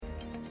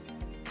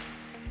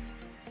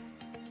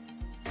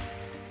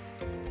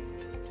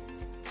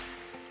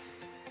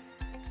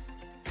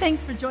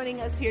Thanks for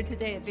joining us here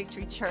today at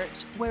Victory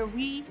Church, where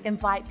we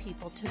invite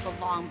people to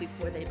belong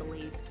before they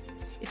believe.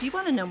 If you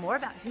want to know more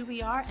about who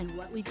we are and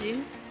what we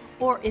do,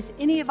 or if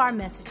any of our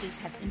messages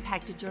have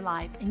impacted your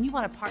life and you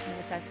want to partner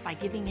with us by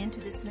giving into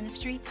this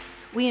ministry,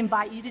 we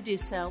invite you to do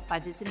so by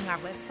visiting our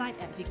website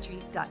at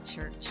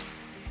victory.church.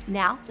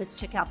 Now, let's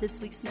check out this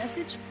week's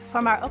message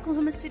from our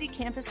Oklahoma City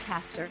campus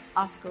pastor,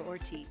 Oscar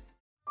Ortiz.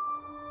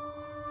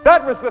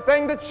 That was the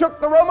thing that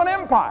shook the Roman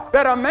Empire,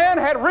 that a man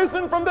had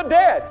risen from the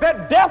dead,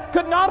 that death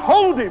could not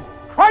hold him.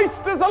 Christ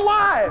is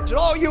alive.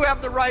 Oh, you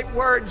have the right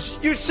words,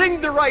 you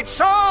sing the right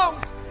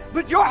songs,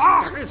 but your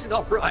heart is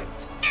not right.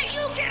 And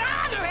you can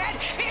honor it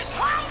is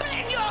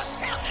humbling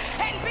yourself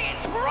and being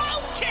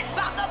broken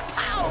by the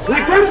power. We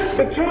just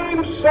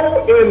became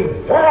so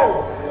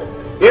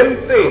involved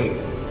in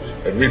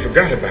things that we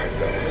forgot about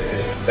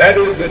God. That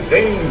is the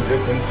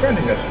danger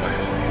confronting us now.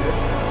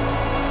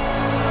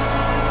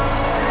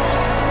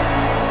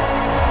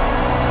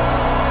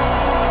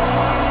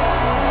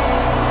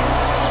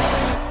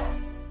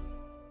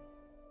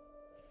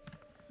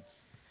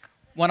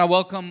 Want to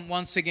welcome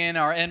once again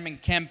our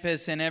Edmond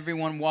campus and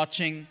everyone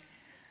watching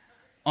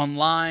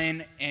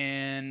online.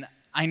 And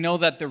I know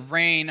that the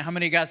rain, how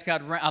many of you guys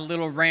got a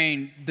little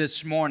rain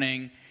this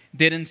morning,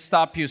 didn't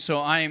stop you.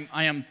 So I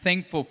am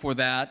thankful for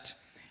that.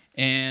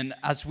 And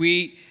as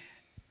we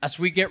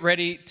get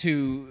ready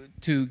to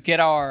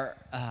get our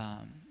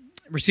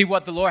receive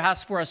what the Lord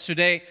has for us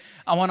today,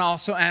 I want to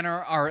also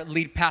honor our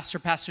lead pastor,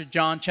 Pastor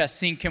John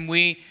Chassin. Can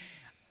we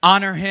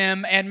honor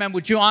him? Edmund,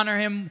 would you honor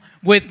him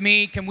with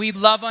me? Can we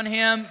love on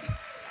him?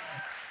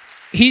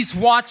 He's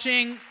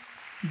watching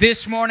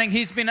this morning.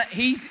 He's been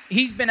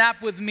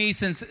up with me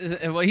since,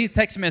 he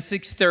texted me at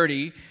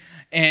 6:30,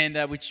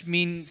 and which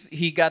means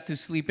he got to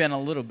sleep in a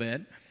little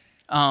bit,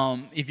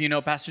 if you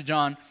know Pastor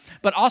John.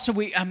 But also,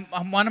 I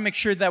want to make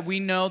sure that we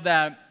know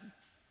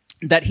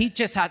that he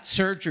just had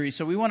surgery,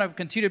 so we want to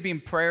continue to be in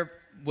prayer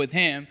with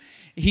him.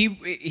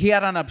 He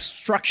had an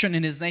obstruction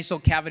in his nasal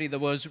cavity that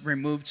was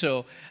removed,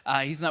 so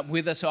he's not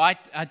with us. So I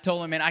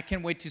told him, man, I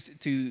can't wait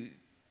to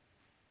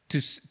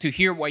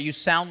hear what you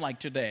sound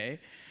like today,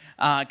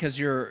 because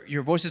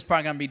your voice is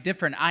probably going to be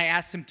different. I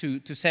asked him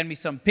to send me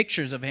some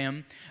pictures of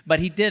him,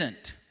 but he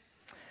didn't.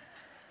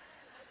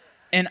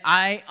 And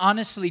I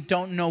honestly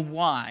don't know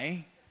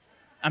why.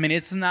 I mean,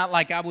 it's not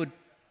like I would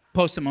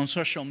post them on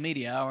social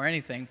media or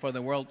anything for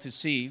the world to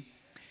see.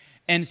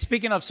 And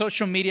speaking of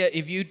social media,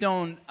 if you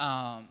don't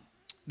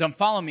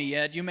follow me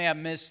yet, you may have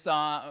missed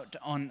out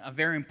on a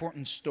very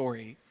important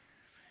story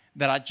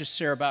that I just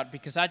share about,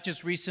 because I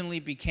just recently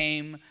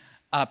became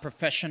a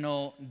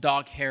professional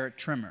dog hair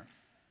trimmer.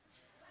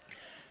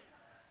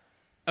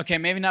 Okay,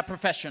 maybe not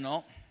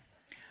professional,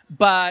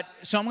 but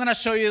so I'm going to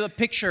show you the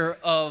picture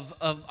of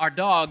our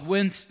dog,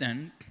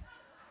 Winston.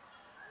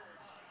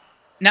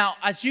 Now,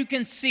 as you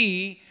can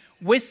see,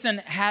 Winston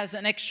has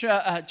an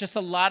extra, just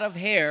a lot of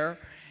hair.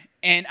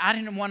 And I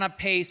didn't want to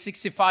pay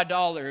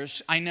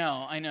 $65. I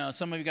know.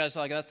 Some of you guys are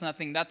like, that's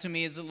nothing. That to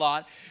me is a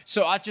lot.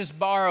 So I just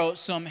borrowed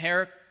some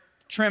hair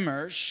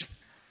trimmers.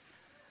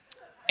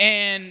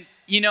 And,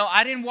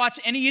 I didn't watch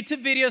any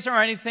YouTube videos or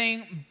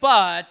anything,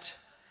 but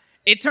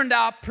it turned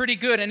out pretty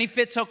good. And he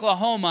fits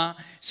Oklahoma.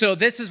 So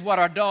this is what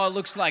our dog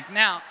looks like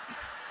now.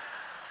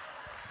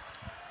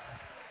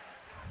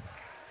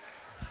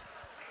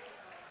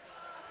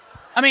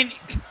 I mean,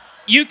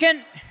 you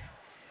can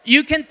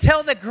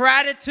tell the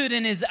gratitude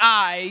in his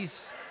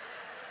eyes.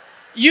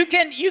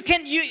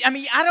 I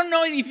mean, I don't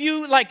know if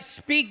you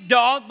speak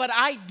dog, but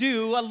I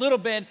do a little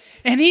bit.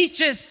 And he's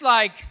just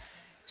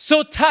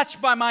so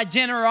touched by my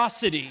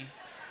generosity.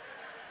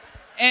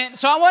 And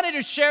so I wanted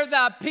to share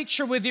that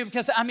picture with you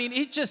because, I mean,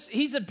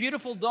 he's a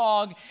beautiful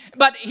dog.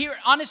 But here,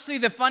 honestly,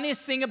 the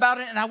funniest thing about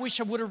it, and I wish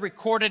I would have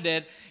recorded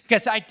it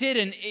because I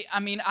didn't. I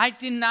mean, I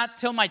did not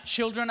tell my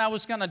children I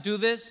was going to do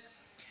this.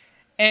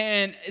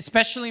 And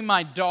especially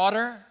my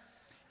daughter,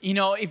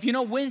 if you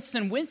know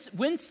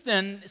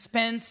Winston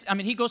spends, I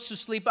mean, he goes to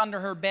sleep under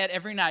her bed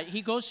every night.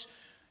 He goes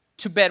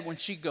to bed when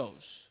she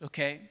goes,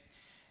 okay?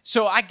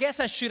 So I guess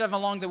I should have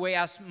along the way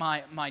asked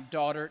my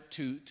daughter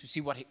to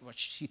see what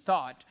she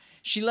thought.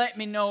 She let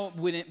me know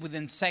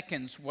within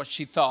seconds what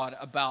she thought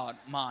about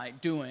my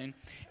doing.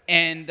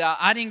 And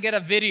I didn't get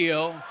a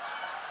video,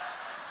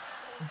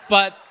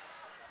 but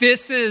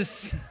this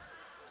is...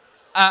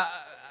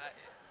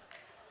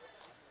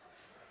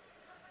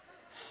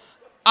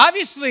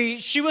 Obviously,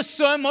 she was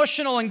so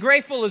emotional and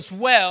grateful as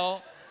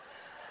well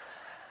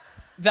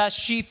that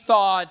she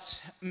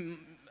thought,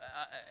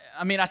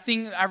 I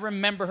think I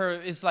remember her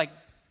is like,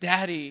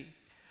 Daddy,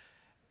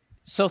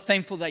 so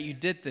thankful that you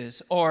did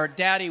this. Or,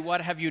 Daddy,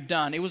 what have you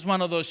done? It was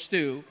one of those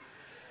two.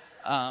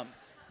 That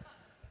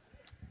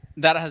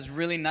has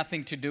really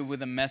nothing to do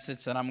with the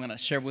message that I'm going to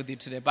share with you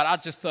today. But I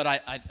just thought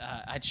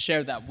I'd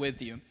share that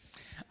with you.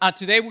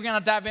 Today we're going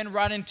to dive in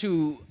right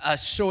into a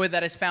story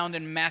that is found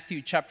in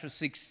Matthew chapter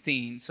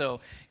 16.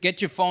 So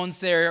get your phones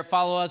there.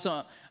 Follow us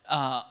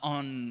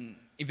on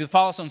if you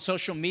follow us on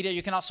social media.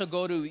 You can also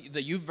go to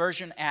the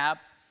YouVersion app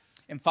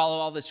and follow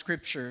all the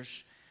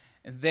scriptures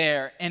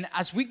there. And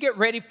as we get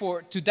ready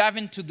to dive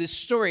into this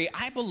story,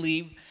 I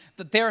believe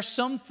that there are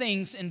some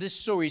things in this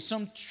story,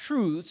 some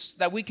truths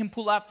that we can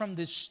pull out from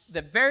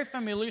the very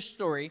familiar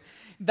story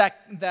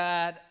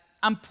that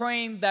I'm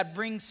praying that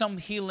brings some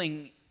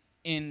healing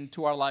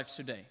into our lives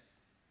today.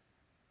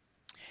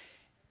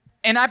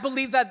 And I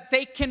believe that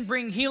they can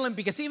bring healing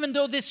because even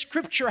though this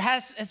scripture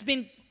has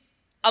been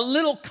a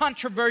little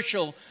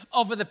controversial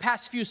over the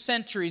past few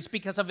centuries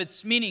because of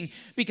its meaning,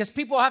 because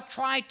people have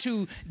tried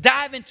to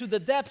dive into the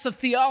depths of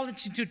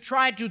theology to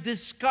try to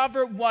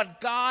discover what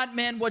God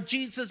meant, what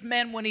Jesus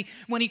meant when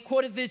he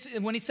quoted this,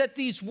 when he said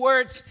these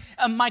words.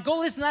 My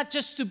goal is not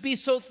just to be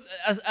so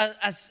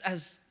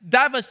as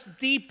dive as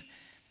deep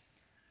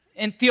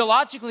and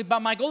theologically,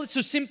 but my goal is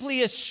to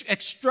simply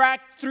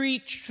extract three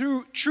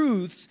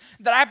truths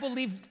that I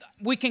believe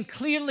we can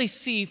clearly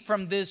see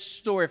from this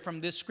story,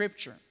 from this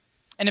scripture.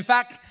 And in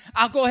fact,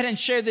 I'll go ahead and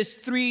share these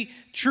three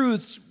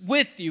truths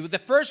with you. The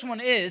first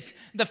one is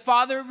the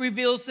Father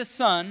reveals the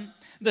Son.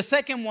 The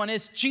second one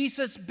is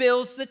Jesus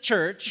builds the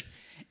church.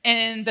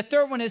 And the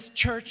third one is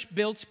church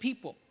builds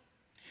people.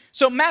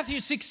 So Matthew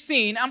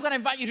 16, I'm going to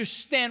invite you to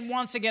stand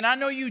once again. I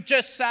know you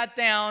just sat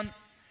down,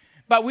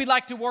 but we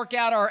like to work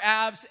out our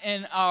abs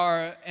and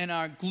our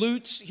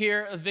glutes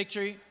here at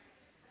Victory.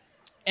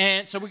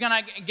 And so we're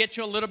going to get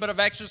you a little bit of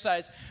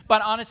exercise.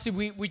 But honestly,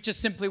 we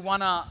just simply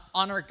want to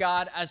honor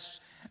God as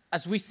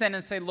we stand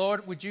and say,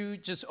 Lord, would you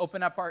just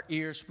open up our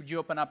ears? Would you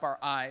open up our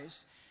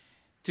eyes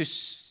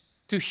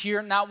to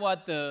hear not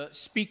what the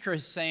speaker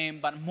is saying,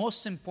 but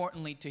most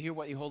importantly, to hear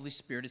what the Holy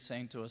Spirit is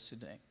saying to us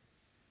today.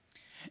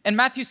 And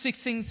Matthew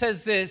 16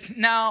 says this,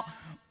 now,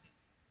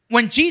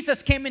 when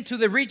Jesus came into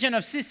the region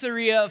of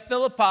Caesarea of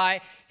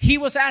Philippi, he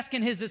was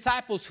asking his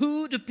disciples,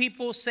 who do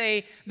people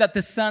say that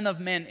the Son of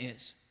Man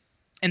is?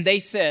 And they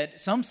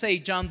said, some say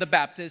John the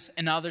Baptist,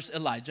 and others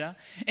Elijah,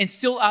 and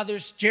still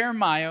others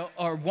Jeremiah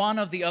or one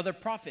of the other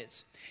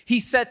prophets. He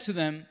said to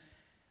them,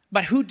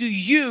 but who do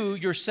you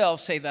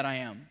yourself say that I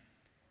am?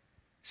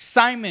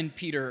 Simon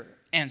Peter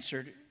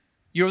answered,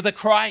 you're the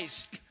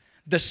Christ,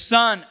 the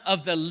Son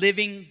of the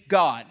living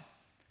God.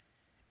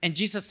 And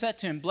Jesus said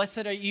to him,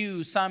 blessed are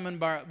you, Simon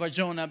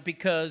Bar-Jonah,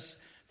 because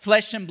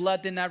flesh and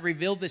blood did not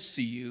reveal this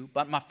to you,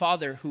 but my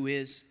Father who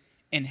is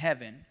in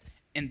heaven.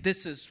 And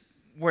this is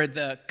where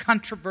the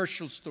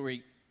controversial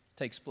story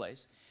takes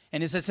place.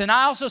 And it says, and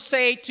I also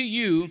say to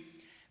you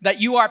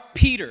that you are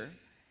Peter,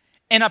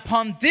 and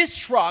upon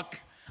this rock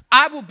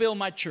I will build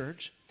my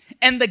church,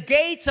 and the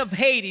gates of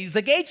Hades,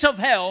 the gates of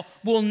hell,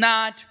 will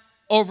not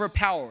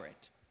overpower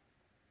it.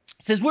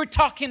 It says we're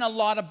talking a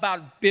lot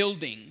about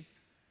building,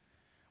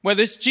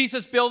 whether it's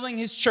Jesus building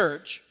his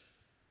church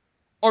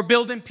or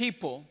building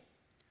people.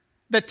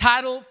 The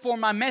title for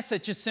my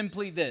message is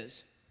simply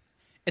this: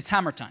 it's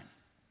hammer time.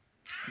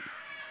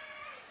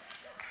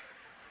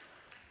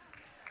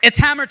 It's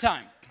hammer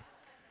time.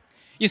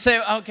 You say,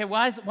 okay,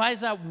 why is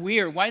that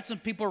weird? Why some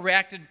people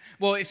reacted?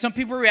 Well, if some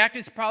people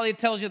reacted, it probably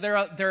tells you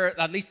they're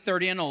at least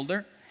 30 and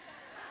older.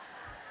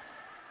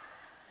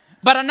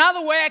 But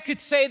another way I could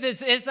say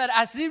this is that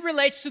as it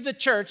relates to the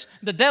church,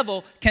 the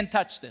devil can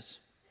touch this.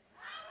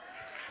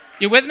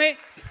 You with me?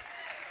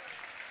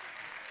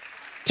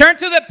 Turn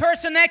to the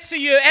person next to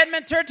you.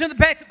 Edmund, turn to the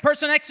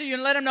person next to you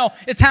and let him know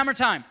it's hammer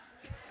time.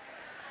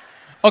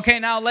 Okay,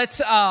 now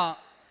let's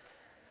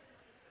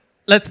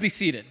be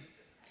seated.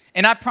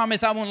 And I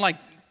promise I won't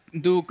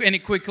do any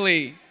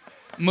quickly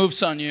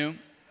moves on you.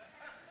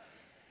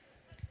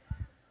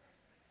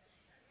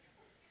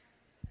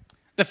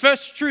 The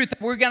first truth that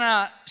we're going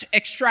to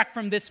extract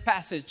from this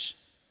passage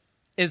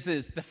is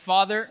this: the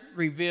Father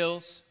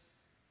reveals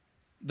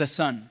the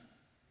Son.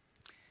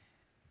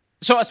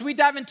 So as we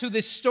dive into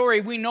this story,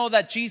 we know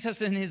that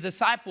Jesus and his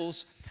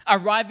disciples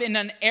arrive in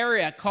an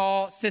area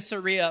called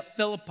Caesarea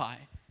Philippi,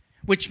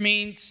 which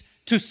means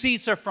to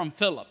Caesar from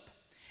Philip.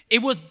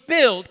 It was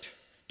built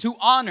to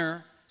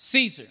honor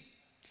Caesar.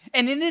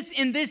 And it is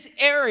in this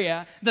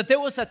area that there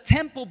was a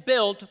temple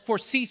built for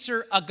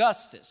Caesar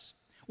Augustus.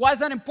 Why is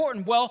that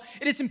important? Well,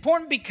 it is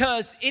important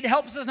because it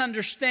helps us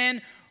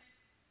understand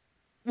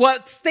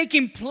what's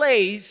taking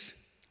place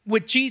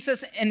when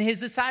Jesus and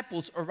his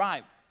disciples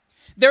arrived.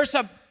 There's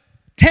a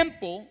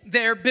temple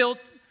there built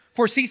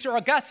for Caesar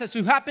Augustus,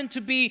 who happened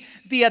to be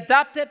the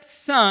adopted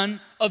son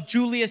of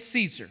Julius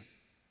Caesar.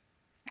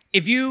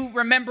 If you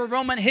remember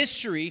Roman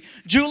history,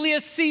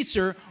 Julius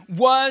Caesar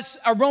was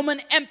a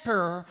Roman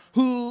emperor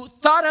who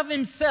thought of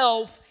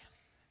himself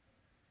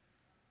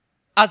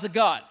as a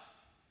god.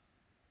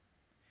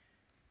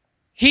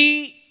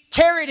 He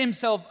carried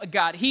himself a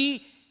god.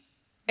 He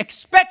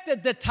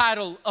expected the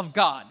title of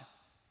God.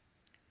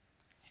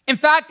 In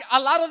fact, a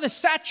lot of the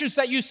statues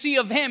that you see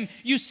of him,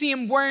 you see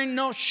him wearing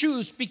no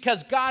shoes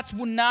because gods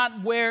would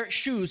not wear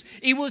shoes.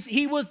 He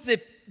was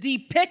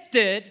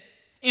depicted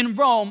in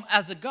Rome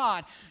as a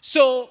god.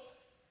 So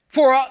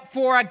for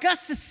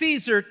Augustus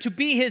Caesar to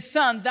be his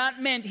son, that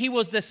meant he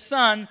was the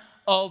son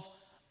of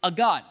a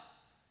god.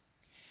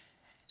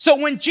 So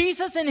when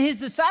Jesus and his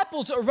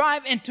disciples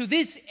arrive into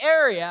this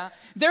area,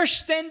 they're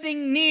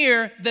standing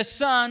near the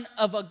Son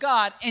of a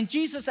God. And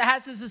Jesus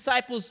asks his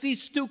disciples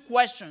these two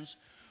questions.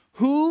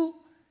 Who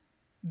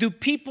do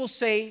people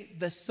say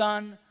the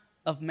Son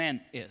of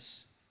Man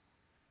is?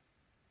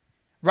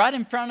 Right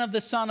in front of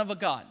the Son of a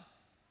God.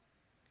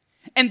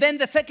 And then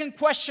the second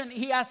question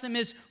he asks him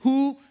is,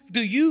 who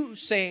do you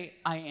say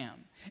I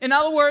am? In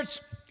other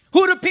words,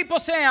 who do people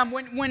say I am?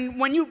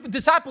 When you,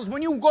 disciples,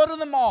 when you go to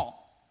the mall,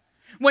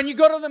 when you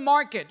go to the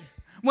market,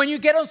 when you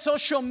get on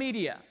social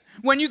media,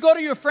 when you go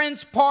to your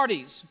friends'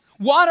 parties,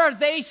 what are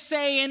they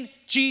saying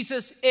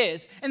Jesus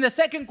is? And the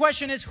second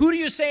question is, who do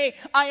you say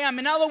I am?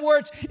 In other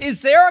words,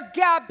 is there a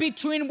gap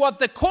between what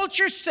the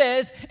culture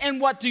says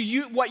and what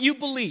you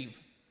believe?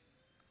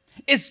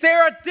 Is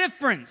there a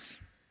difference?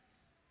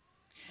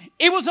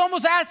 It was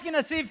almost asking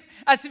as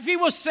if he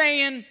was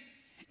saying,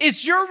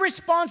 is your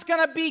response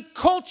going to be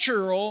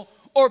cultural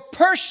or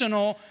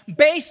personal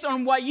based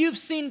on what you've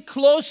seen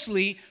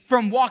closely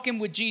from walking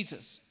with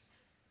Jesus?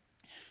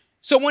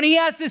 So when he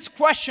asks this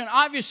question,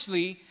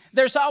 obviously,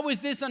 there's always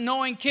this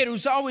annoying kid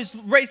who's always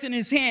raising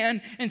his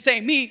hand and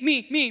saying, me,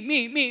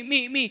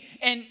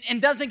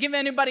 and doesn't give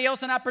anybody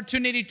else an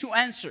opportunity to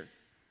answer.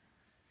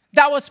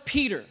 That was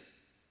Peter.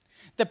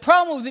 The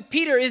problem with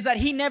Peter is that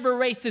he never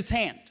raised his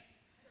hand.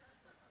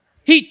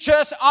 He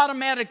just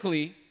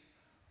automatically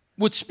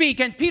would speak.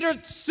 And Peter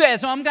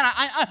says,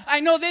 I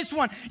know this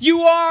one.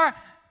 You are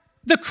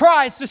the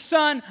Christ, the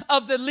Son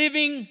of the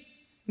living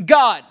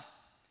God.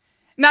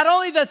 Not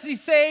only does he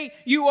say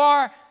you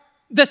are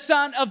the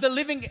Son of the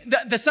living,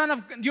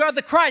 you are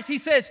the Christ. He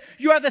says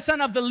you are the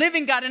Son of the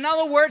living God. In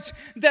other words,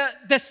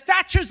 the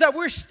statues that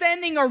we're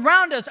standing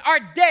around us are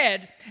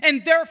dead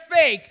and they're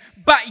fake.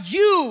 But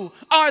you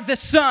are the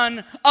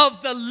Son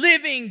of the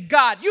living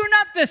God. You're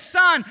not the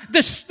son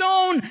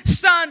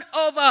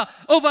of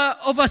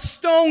a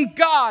stone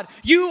God.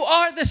 You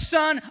are the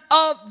Son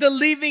of the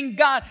living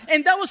God.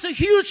 And that was a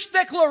huge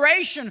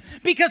declaration,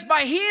 because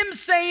by him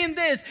saying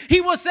this,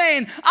 he was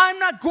saying, I'm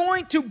not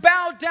going to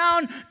bow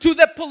down to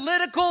the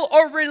political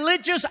or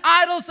religious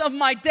idols of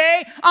my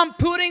day. I'm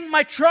putting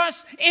my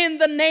trust in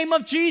the name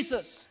of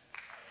Jesus.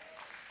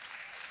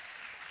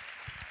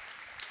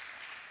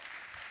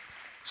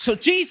 So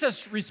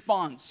Jesus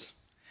responds,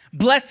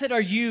 blessed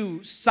are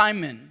you,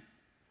 Simon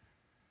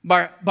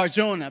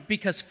Bar-Jonah,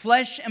 because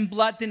flesh and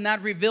blood did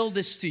not reveal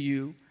this to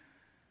you,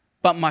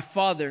 but my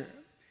Father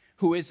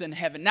who is in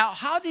heaven. Now,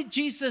 how did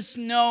Jesus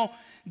know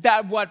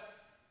that what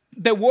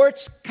the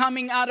words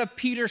coming out of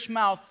Peter's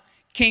mouth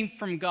came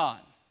from God?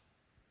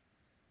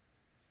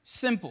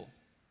 Simple.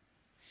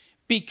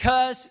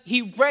 Because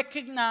he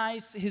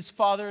recognized his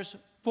Father's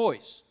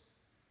voice.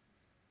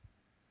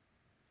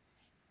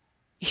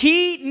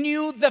 He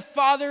knew the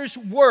Father's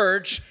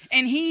words,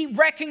 and he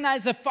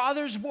recognized the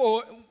Father's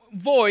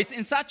voice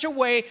in such a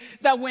way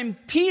that when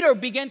Peter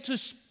began to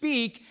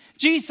speak,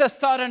 Jesus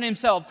thought on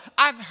himself,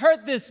 I've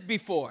heard this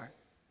before.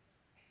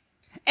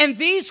 And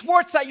these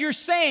words that you're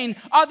saying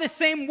are the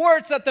same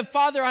words that the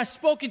Father has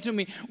spoken to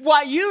me.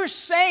 What you're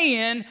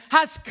saying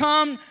has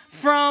come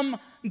from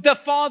the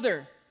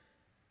Father.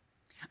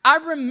 I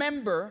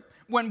remember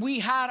when we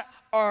had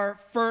our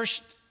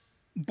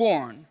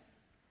firstborn.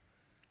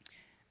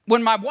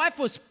 When my wife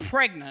was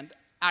pregnant,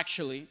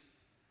 actually,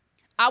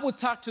 I would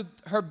talk to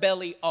her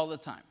belly all the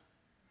time.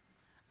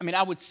 I mean,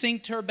 I would sing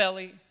to her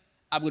belly.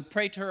 I would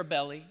pray to her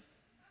belly.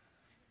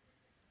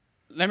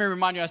 Let me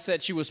remind you, I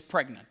said she was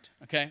pregnant,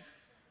 okay?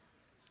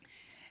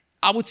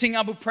 I would sing,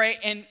 I would pray,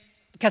 and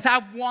because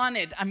I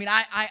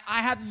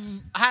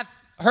had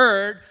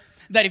heard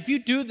that if you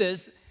do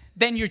this,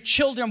 then your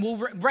children will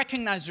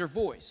recognize your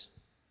voice.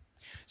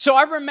 So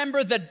I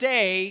remember the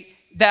day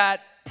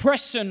that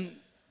Preston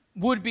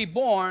would be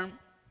born,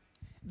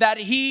 that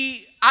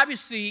he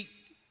obviously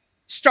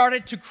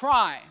started to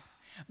cry.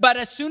 But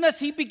as soon as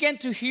he began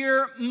to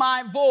hear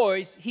my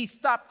voice, he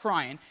stopped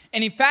crying.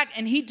 And in fact,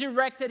 he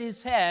directed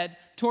his head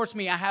towards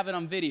me. I have it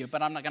on video,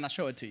 but I'm not going to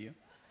show it to you.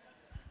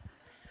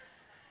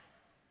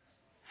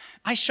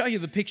 I show you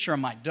the picture of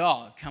my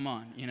dog. Come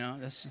on,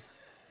 that's...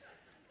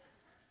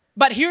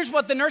 But here's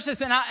what the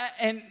nurses,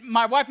 and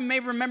my wife may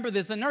remember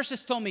this. The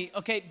nurses told me,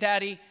 okay,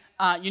 Daddy,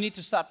 you need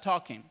to stop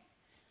talking,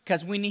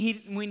 because we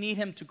need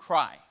him to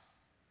cry.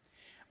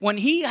 When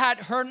he had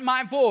heard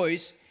my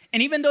voice,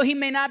 and even though he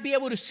may not be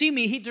able to see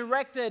me, he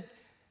directed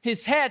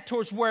his head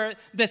towards where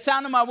the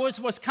sound of my voice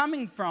was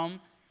coming from,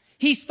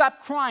 he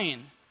stopped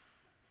crying.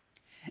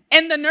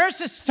 And the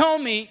nurses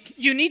told me,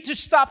 you need to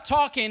stop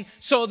talking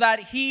so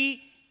that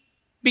he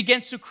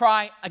begins to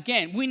cry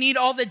again. We need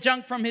all the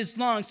junk from his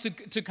lungs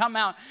to come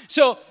out.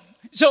 So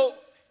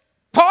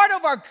part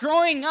of our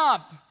growing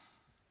up,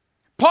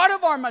 part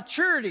of our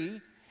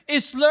maturity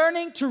is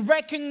learning to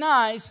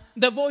recognize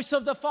the voice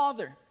of the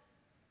Father.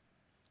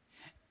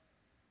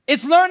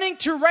 It's learning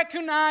to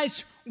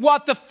recognize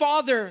what the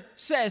Father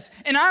says.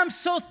 And I'm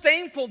so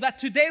thankful that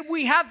today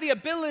we have the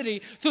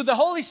ability through the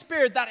Holy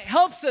Spirit that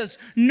helps us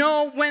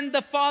know when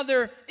the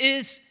Father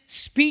is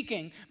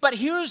speaking. But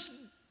here's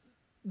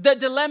the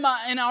dilemma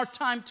in our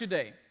time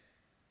today.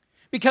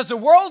 Because the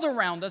world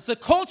around us, the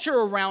culture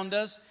around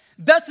us,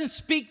 doesn't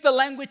speak the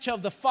language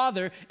of the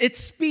Father. It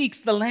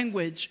speaks the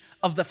language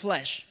of the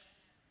flesh.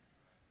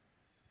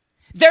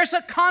 There's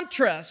a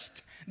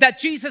contrast that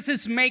Jesus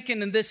is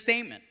making in this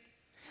statement.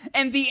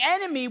 And the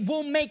enemy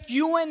will make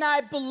you and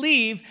I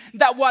believe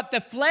that what the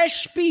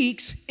flesh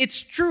speaks,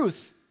 it's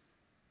truth.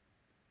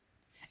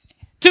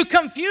 To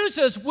confuse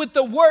us with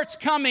the words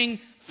coming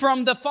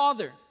from the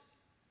Father.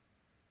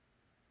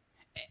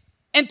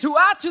 And to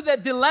add to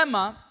that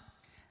dilemma,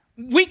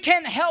 we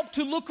can't help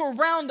to look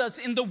around us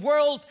in the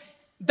world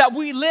that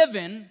we live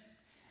in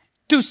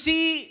to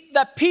see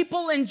that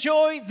people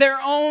enjoy their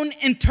own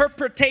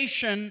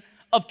interpretation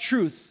of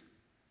truth.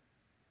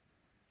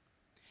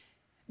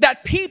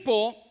 That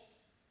people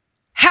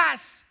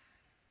have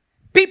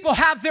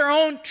their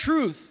own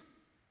truth.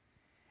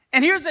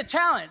 And here's the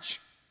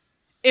challenge.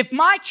 If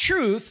my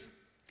truth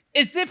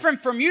is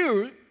different from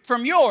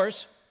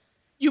yours,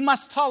 you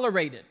must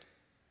tolerate it.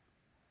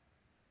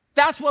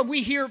 That's what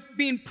we hear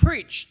being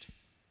preached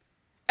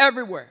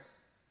everywhere.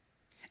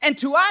 And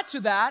to add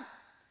to that,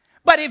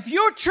 but if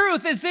your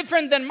truth is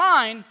different than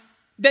mine,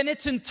 then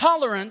it's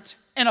intolerant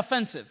and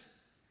offensive.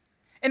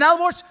 In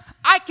other words,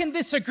 I can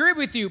disagree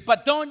with you,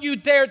 but don't you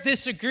dare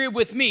disagree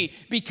with me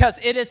because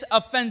it is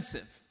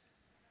offensive.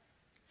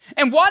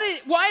 And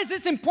why is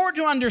this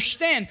important to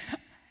understand?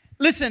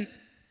 Listen,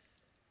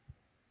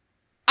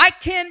 I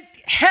can't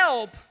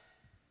help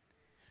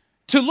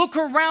to look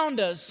around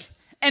us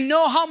and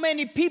know how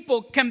many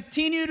people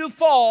continue to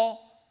fall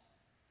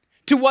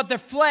to what the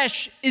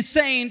flesh is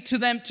saying to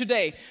them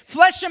today.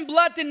 Flesh and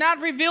blood did not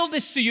reveal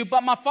this to you,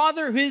 but my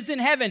Father who is in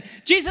heaven.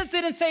 Jesus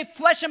didn't say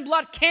flesh and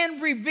blood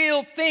can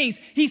reveal things.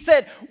 He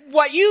said,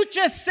 what you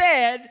just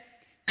said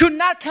could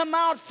not come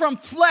out from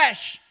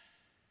flesh.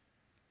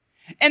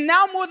 And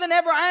now more than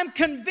ever, I am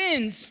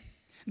convinced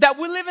that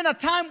we live in a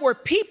time where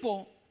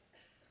people,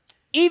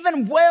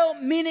 even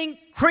well-meaning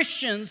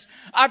Christians,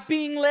 are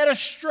being led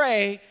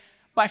astray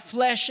by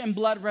flesh and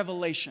blood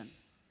revelation.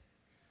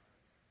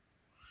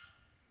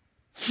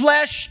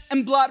 Flesh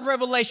and blood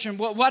revelation.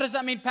 What does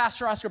that mean,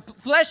 Pastor Oscar?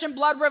 Flesh and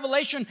blood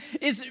revelation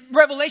is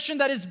revelation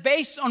that is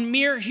based on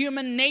mere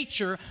human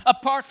nature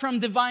apart from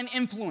divine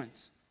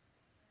influence.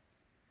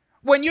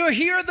 When you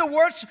hear the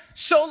words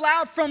so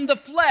loud from the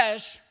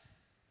flesh,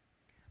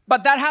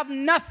 but that have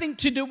nothing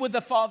to do with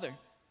the Father.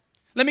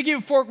 Let me give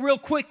you 4 real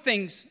quick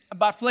things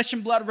about flesh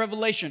and blood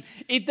revelation.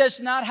 It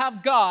does not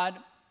have God,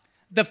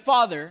 the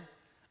Father,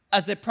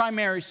 as the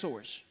primary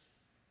source.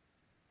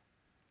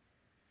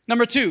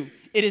 Number 2,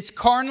 it is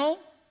carnal,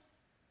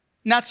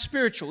 not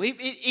spiritual.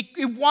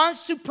 It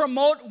wants to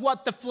promote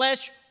what the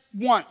flesh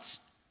wants.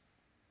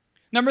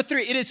 Number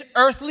 3, it is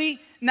earthly,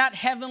 not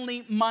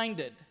heavenly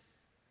minded.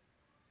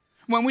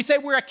 When we say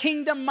we're a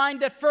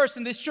kingdom-minded first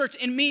in this church,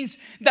 it means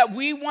that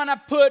we want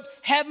to put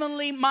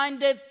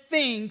heavenly-minded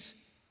things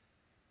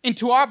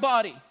into our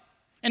body.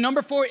 And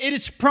number 4, it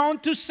is prone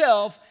to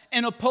self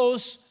and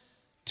opposed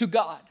to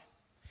God.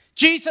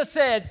 Jesus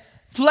said,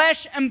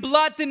 flesh and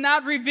blood did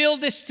not reveal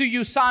this to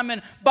you,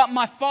 Simon, but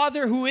my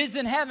Father who is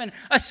in heaven.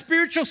 A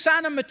spiritual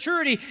sign of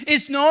maturity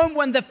is known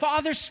when the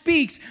Father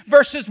speaks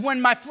versus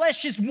when my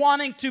flesh is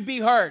wanting to be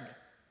heard.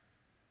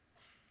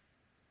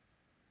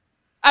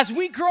 As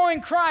we grow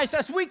in Christ,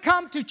 as we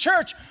come to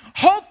church,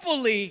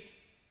 hopefully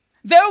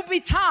there will be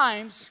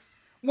times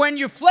when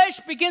your flesh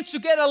begins to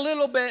get a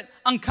little bit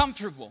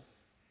uncomfortable.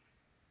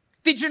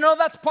 Did you know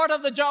that's part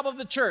of the job of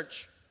the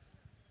church?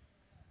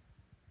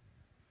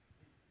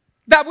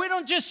 That we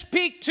don't just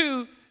speak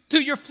to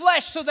your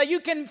flesh so that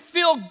you can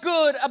feel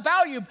good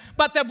about you,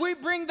 but that we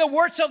bring the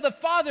words of the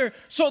Father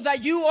so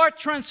that you are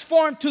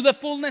transformed to the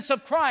fullness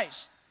of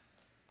Christ.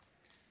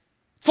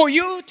 For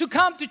you to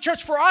come to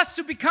church, for us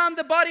to become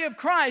the body of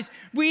Christ,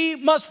 we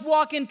must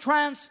walk in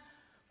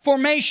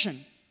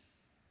transformation.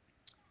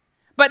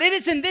 But it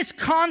is in this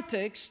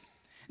context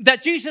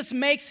that Jesus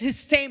makes his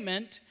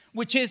statement,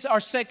 which is our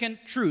second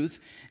truth.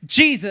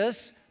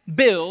 Jesus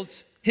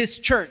builds his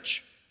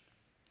church.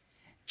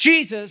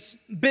 Jesus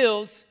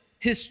builds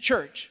his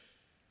church.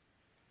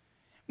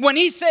 When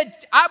he said,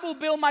 I will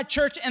build my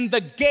church and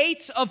the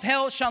gates of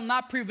hell shall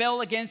not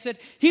prevail against it,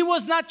 he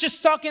was not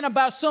just talking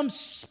about some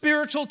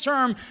spiritual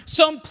term,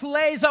 some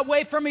place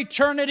away from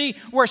eternity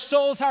where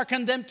souls are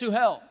condemned to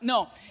hell.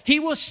 No, he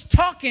was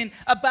talking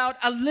about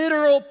a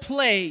literal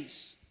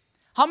place.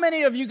 How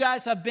many of you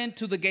guys have been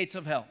to the gates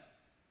of hell?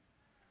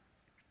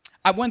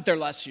 I went there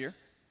last year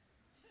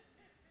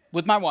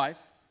with my wife,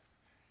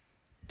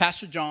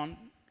 Pastor John,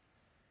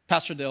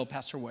 Pastor Dale,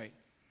 Pastor Wade.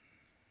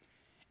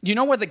 Do you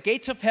know where the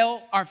gates of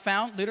hell are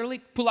found? Literally,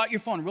 pull out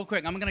your phone real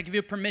quick. I'm going to give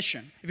you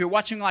permission. If you're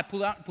watching live,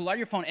 pull out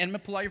your phone.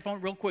 Edmund, pull out your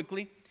phone real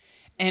quickly.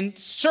 And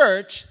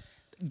search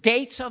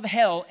gates of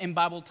hell in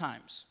Bible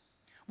times.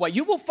 What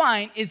you will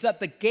find is that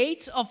the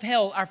gates of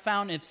hell are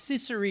found in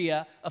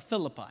Caesarea of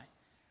Philippi,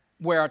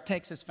 where our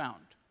text is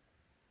found.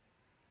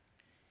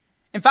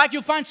 In fact,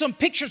 you'll find some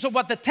pictures of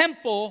what the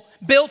temple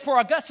built for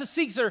Augustus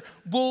Caesar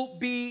will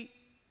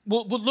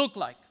look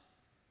like.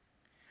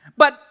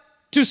 But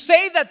to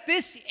say that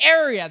this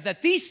area,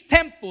 that these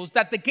temples,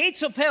 that the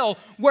gates of hell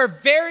were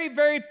very,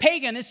 very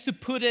pagan is to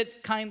put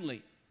it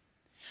kindly.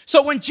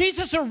 So when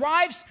Jesus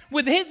arrives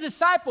with his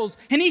disciples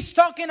and he's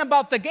talking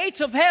about the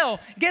gates of hell,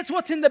 guess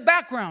what's in the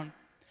background?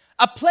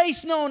 A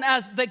place known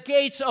as the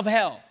gates of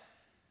hell.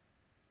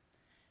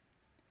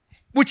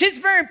 Which is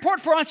very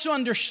important for us to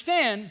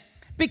understand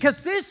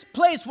because this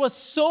place was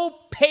so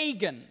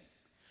pagan,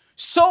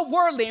 so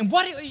worldly. And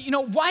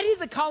why did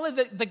they call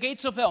it the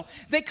gates of hell?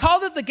 They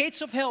called it the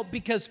gates of hell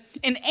because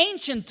in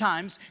ancient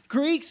times,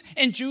 Greeks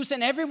and Jews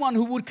and everyone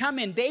who would come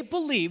in, they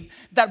believed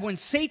that when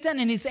Satan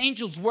and his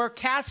angels were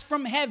cast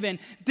from heaven,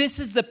 this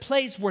is the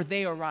place where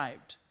they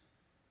arrived.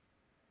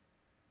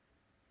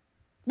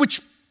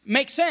 Which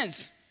makes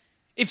sense.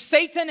 If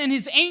Satan and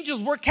his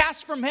angels were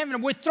cast from heaven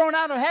and were thrown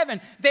out of heaven,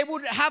 they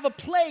would have a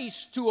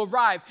place to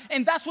arrive.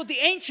 And that's what the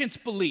ancients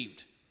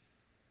believed.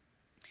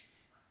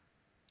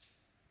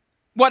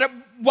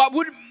 What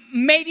would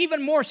made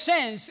even more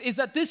sense is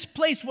that this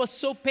place was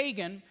so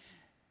pagan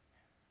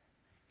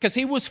because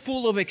it was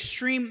full of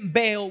extreme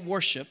Baal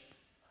worship.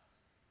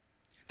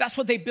 That's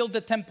what they built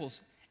the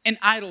temples and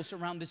idols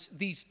around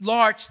these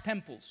large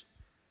temples.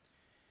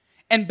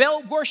 And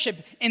Baal worship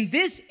in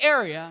this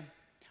area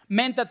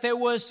meant that there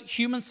was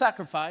human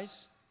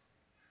sacrifice,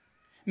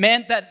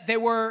 meant that they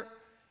were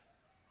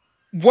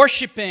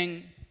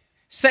worshiping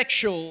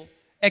sexual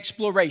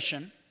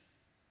exploration,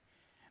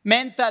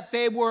 meant that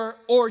they were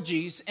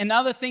orgies and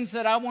other things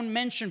that I won't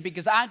mention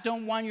because I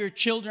don't want your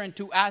children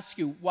to ask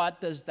you, what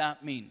does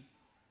that mean?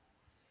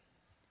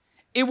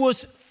 It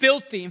was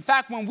filthy. In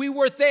fact, when we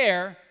were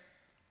there,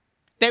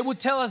 they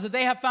would tell us that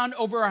they have found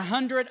over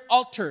 100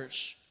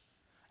 altars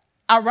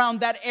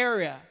around that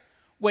area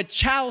where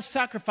child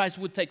sacrifice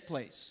would take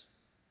place.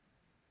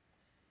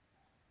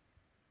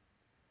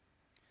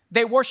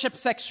 They worship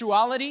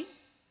sexuality.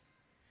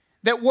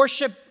 They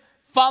worship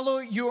follow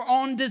your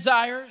own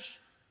desires.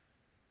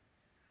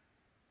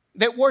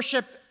 They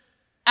worship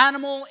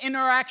animal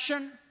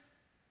interaction.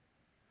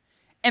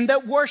 And they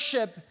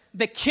worship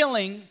the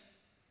killing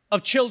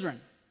of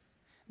children.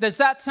 Does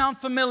that sound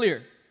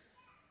familiar?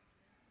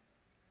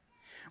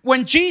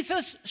 When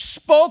Jesus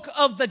spoke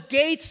of the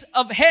gates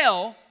of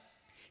hell,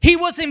 he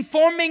was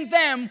informing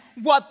them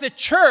what the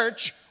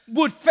church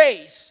would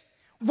face,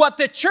 what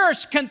the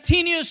church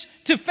continues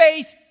to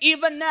face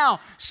even now.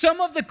 Some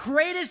of the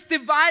greatest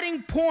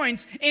dividing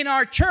points in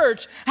our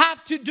church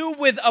have to do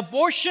with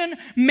abortion,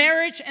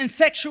 marriage, and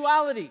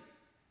sexuality.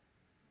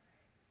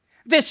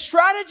 The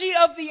strategy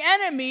of the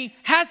enemy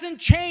hasn't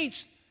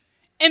changed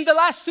in the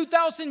last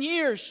 2,000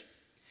 years.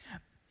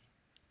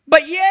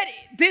 But yet,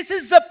 this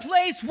is the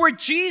place where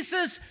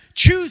Jesus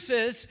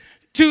chooses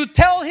to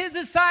tell his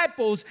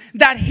disciples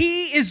that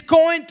he is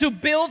going to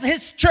build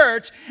his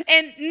church,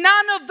 and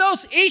none of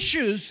those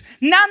issues,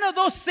 none of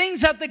those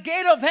things at the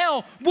gate of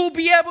hell will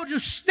be able to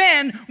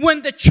stand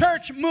when the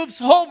church moves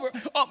forward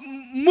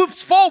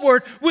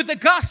with the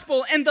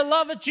gospel and the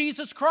love of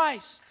Jesus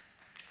Christ.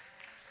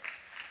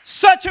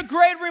 Such a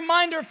great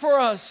reminder for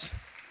us.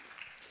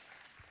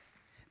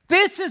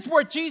 This is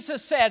where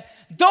Jesus said,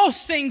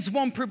 those things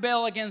won't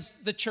prevail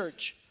against the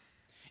church.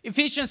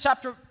 Ephesians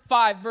chapter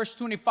 5, verse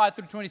 25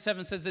 through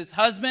 27 says this: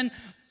 Husbands,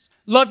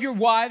 love your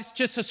wives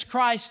just as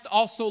Christ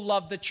also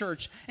loved the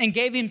church and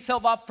gave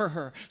himself up for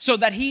her, so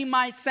that he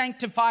might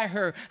sanctify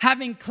her,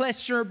 having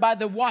cleansed her by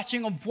the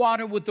washing of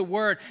water with the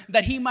word,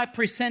 that he might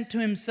present to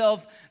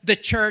himself the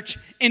church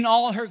in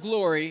all her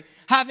glory,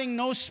 having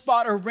no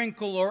spot or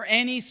wrinkle or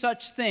any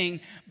such thing,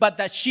 but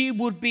that she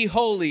would be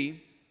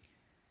holy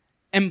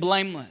and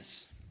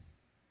blameless.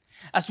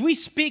 As we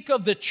speak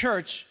of the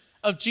church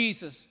of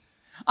Jesus,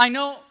 I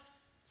know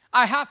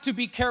I have to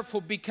be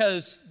careful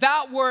because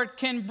that word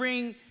can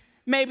bring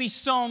maybe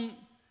some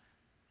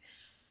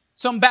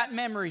bad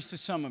memories to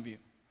some of you.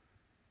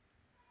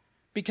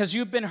 Because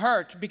you've been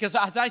hurt. Because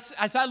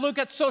as I look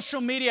at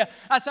social media,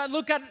 as I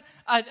look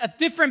at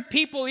different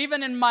people,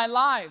 even in my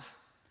life,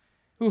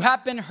 who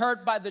have been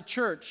hurt by the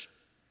church,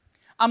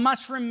 I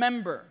must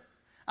remind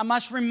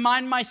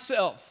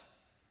myself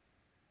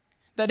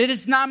that it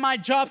is not my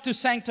job to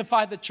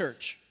sanctify the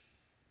church.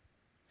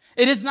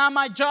 It is not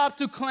my job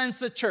to cleanse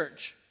the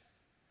church.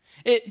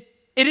 It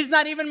is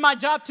not even my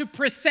job to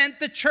present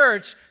the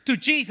church to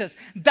Jesus.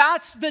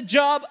 That's the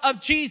job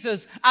of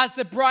Jesus as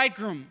the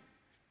bridegroom.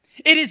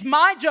 It is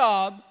my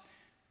job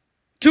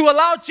to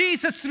allow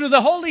Jesus through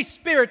the Holy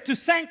Spirit to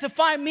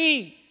sanctify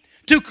me,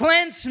 to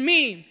cleanse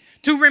me,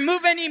 to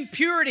remove any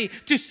impurity,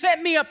 to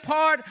set me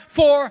apart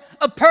for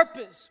a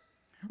purpose.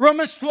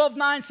 Romans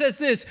 12:9 says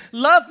this: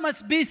 love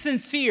must be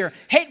sincere.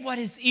 Hate what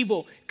is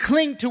evil.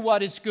 Cling to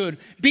what is good.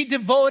 Be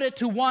devoted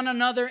to one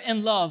another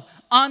in love.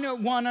 Honor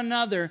one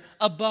another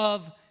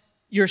above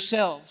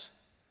yourselves.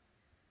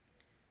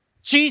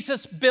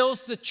 Jesus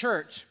builds the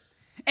church.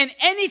 And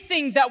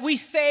anything that we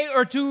say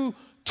or do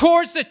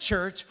towards the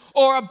church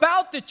or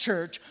about the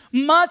church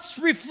must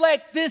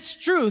reflect this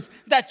truth,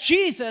 that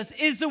Jesus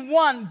is the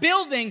one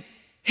building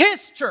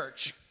his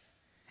church.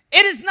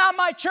 It is not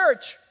my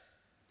church.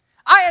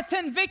 I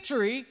attend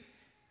Victory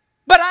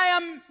But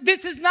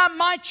this is not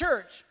my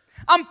church.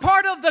 I'm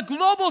part of the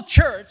global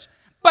church,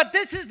 but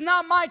this is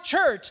not my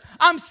church.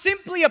 I'm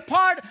simply a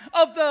part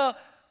of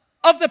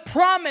the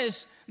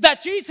promise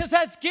that Jesus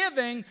has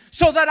given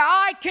so that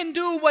I can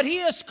do what He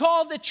has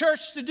called the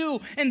church to do,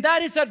 and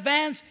that is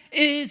advance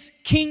His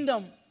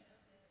kingdom.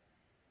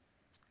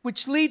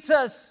 Which leads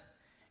us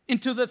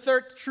into the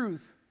third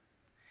truth,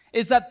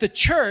 is that the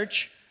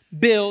church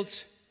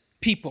builds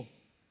people.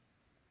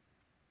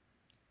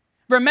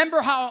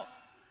 Remember how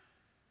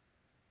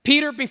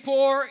Peter,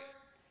 before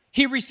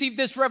he received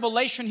this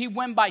revelation, he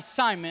went by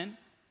Simon.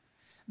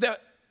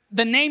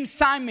 The name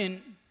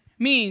Simon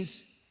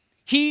means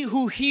he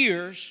who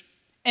hears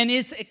and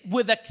is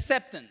with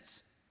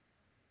acceptance.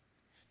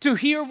 To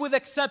hear with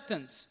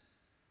acceptance.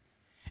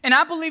 And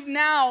I believe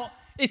now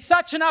is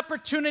such an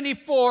opportunity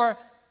for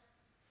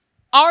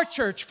our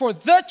church, for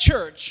the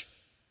church,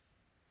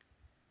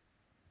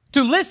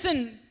 to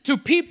listen to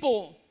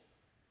people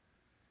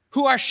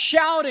who are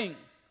shouting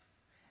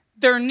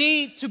their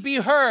need to be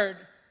heard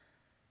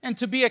and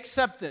to be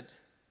accepted.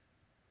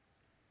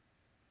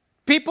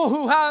 People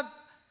who have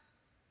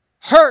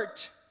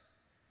hurt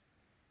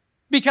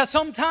because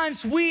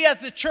sometimes we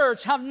as the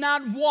church have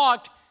not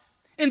walked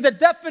in the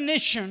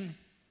definition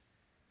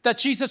that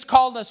Jesus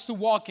called us to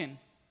walk in.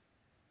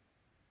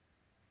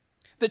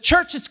 The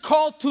church is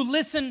called to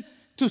listen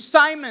to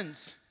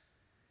Simons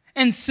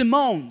and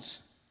Simones.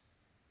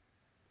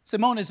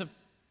 Simone is a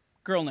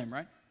girl name,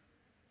 right?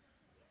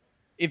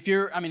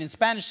 In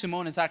Spanish,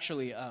 Simone is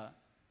actually a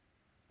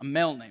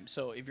male name.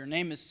 So if your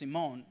name is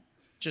Simone,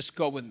 just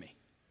go with me.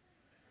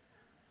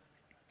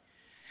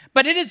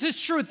 But it is this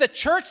truth, the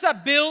church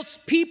that builds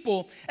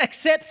people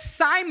accepts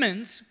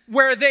Simons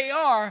where they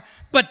are,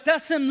 but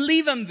doesn't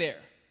leave them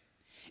there.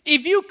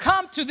 If you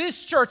come to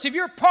this church, if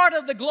you're part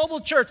of the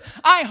global church,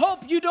 I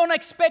hope you don't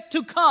expect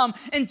to come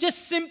and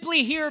just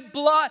simply hear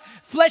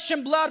flesh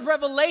and blood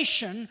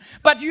revelation,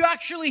 but you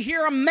actually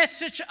hear a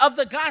message of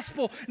the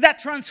gospel that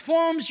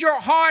transforms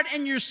your heart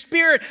and your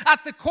spirit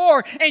at the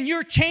core, and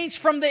you're changed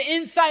from the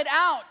inside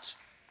out.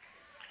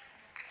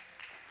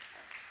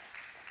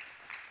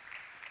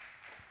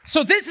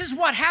 So this is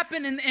what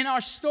happened in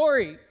our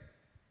story.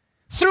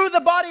 Through the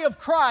body of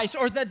Christ,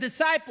 or the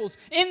disciples,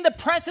 in the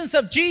presence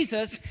of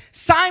Jesus,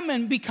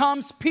 Simon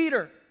becomes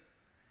Peter.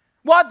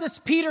 What does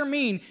Peter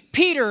mean?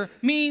 Peter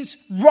means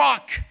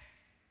rock.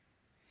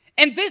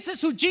 And this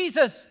is who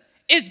Jesus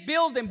is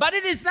building. But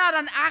it is not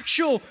an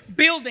actual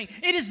building.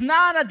 It is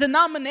not a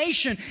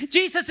denomination.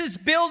 Jesus is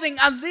building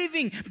a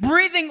living,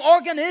 breathing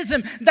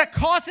organism that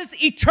causes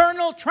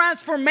eternal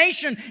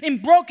transformation in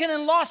broken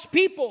and lost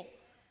people.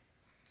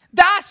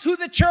 That's who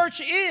the church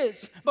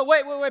is. But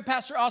wait,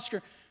 Pastor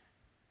Oscar.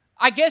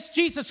 I guess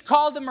Jesus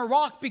called him a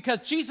rock because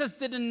Jesus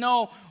didn't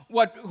know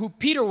who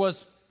Peter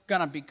was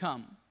going to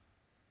become.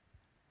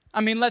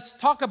 Let's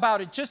talk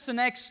about it. Just the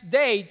next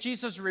day,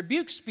 Jesus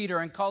rebukes Peter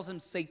and calls him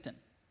Satan.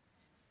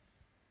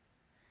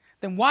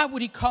 Then why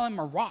would he call him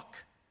a rock?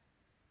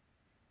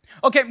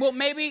 Okay, well,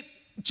 maybe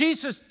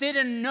Jesus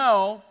didn't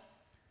know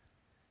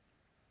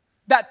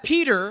that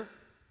Peter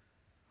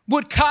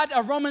would cut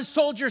a Roman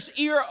soldier's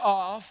ear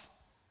off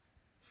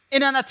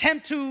in an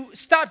attempt to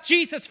stop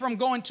Jesus from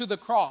going to the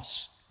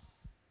cross.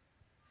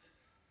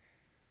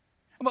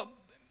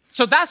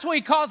 So that's why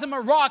he calls him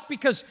a rock,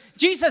 because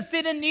Jesus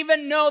didn't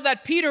even know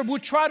that Peter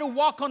would try to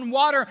walk on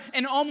water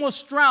and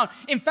almost drown.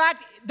 In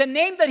fact, the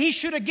name that he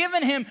should have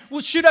given him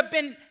should have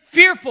been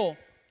fearful,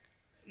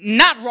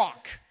 not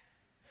rock.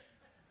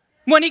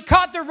 When he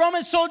cut the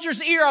Roman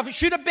soldier's ear off,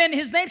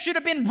 his name should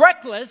have been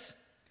reckless,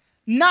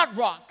 not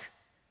rock.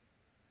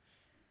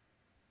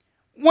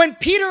 When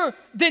Peter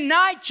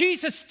denied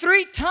Jesus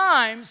 3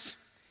 times,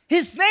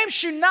 his name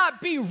should not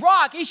be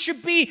rock, it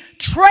should be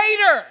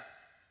traitor.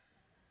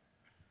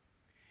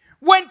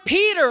 When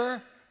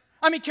Peter,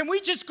 can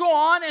we just go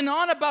on and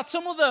on about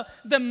some of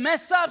the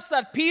mess ups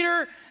that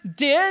Peter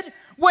did?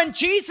 When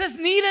Jesus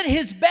needed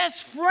his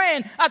best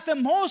friend at the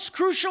most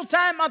crucial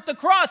time at the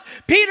cross,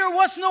 Peter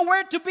was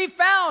nowhere to be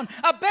found.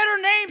 A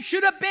better name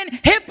should have been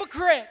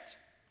hypocrite.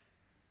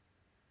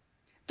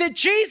 Did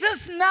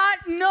Jesus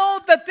not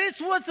know that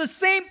this was the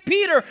same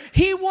Peter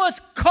he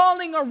was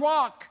calling a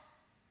rock?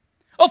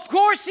 Of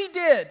course he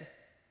did.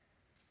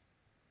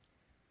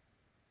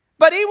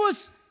 But he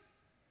was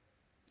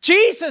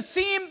Jesus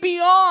seeing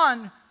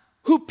beyond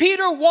who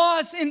Peter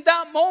was in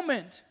that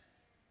moment.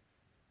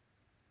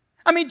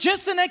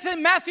 Just the next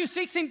thing, Matthew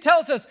 16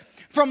 tells us,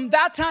 from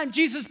that time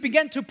Jesus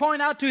began to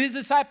point out to his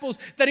disciples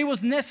that it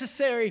was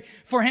necessary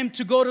for him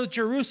to go to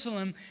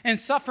Jerusalem and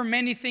suffer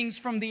many things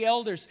from the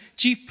elders,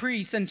 chief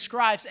priests and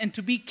scribes, and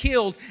to be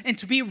killed and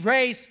to be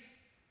raised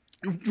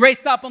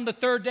up on the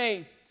 3rd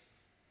day.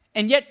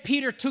 And yet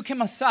Peter took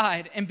him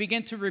aside and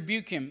began to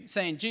rebuke him,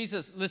 saying,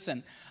 Jesus,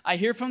 listen, I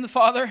hear from the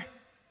Father.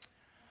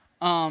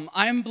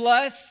 I am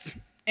blessed,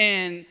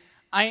 and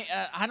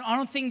I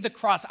don't think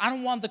I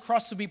don't want the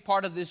cross to be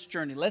part of this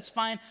journey. Let's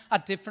find a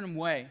different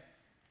way.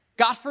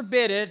 God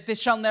forbid it,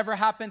 this shall never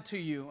happen to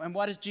you. And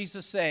what does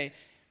Jesus say?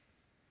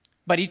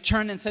 But he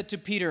turned and said to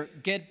Peter,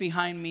 get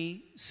behind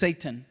me,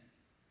 Satan.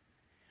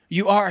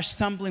 you are a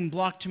stumbling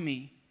block to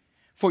me,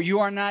 for you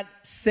are not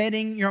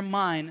setting your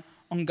mind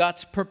on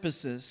God's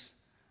purposes,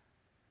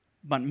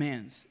 but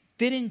man's.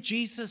 Didn't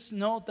Jesus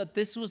know that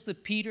this was the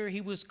Peter he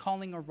was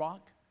calling a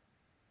rock?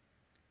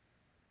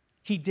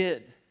 He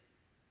did.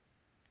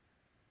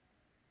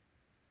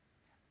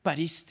 But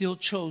he still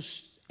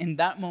chose in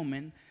that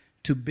moment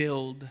to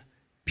build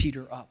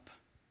Peter up.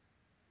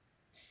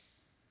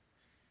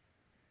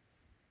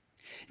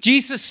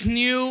 Jesus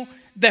knew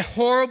the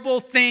horrible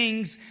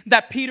things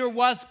that Peter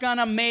was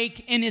gonna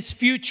make in his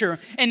future.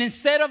 And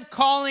instead of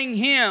calling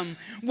him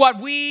what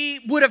we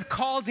would have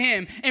called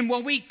him and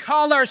what we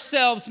call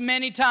ourselves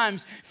many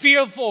times,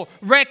 fearful,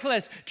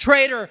 reckless,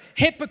 traitor,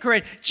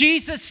 hypocrite,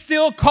 Jesus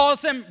still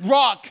calls him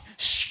rock,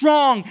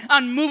 strong,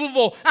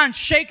 unmovable,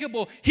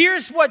 unshakable.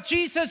 Here's what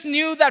Jesus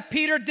knew that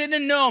Peter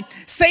didn't know.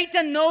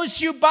 Satan knows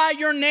you by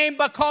your name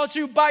but calls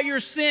you by your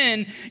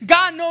sin.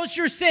 God knows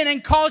your sin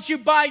and calls you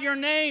by your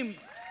name.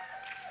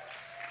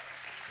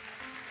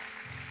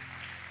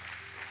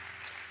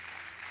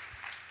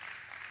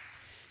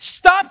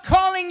 Stop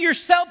calling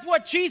yourself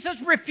what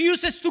Jesus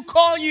refuses to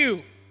call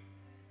you.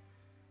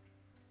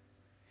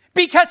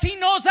 Because he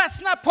knows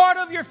that's not part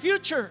of your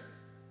future.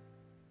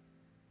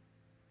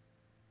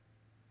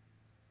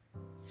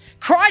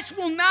 Christ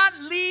will not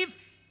leave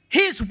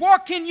His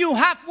work in you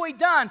halfway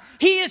done.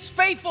 He is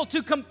faithful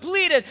to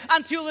complete it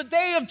until the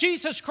day of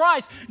Jesus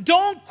Christ.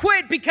 Don't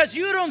quit because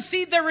you don't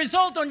see the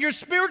result on your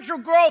spiritual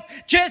growth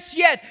just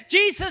yet.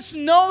 Jesus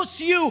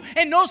knows you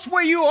and knows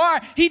where you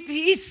are.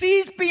 He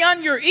sees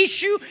beyond your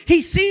issue.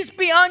 He sees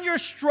beyond your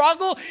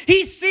struggle.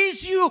 He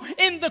sees you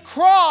in the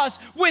cross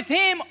with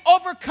Him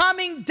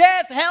overcoming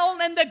death, hell,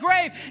 and the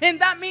grave.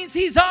 And that means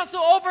He's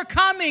also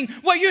overcoming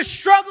what you're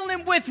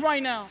struggling with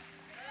right now.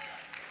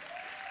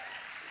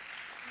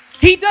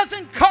 He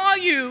doesn't call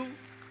you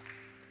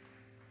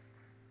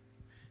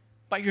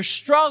by your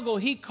struggle.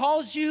 He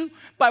calls you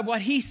by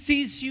what He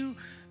sees you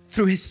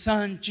through His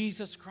Son,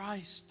 Jesus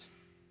Christ.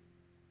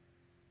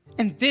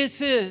 And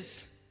this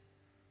is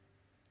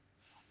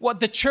what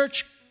the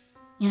church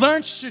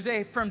learns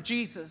today from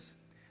Jesus,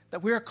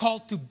 that we are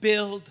called to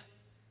build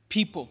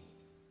people.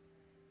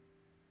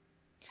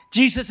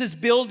 Jesus is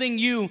building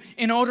you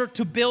in order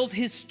to build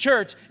His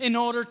church, in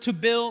order to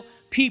build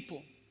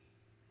people.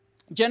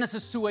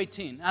 Genesis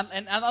 2:18.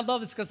 And I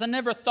love this because I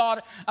never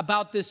thought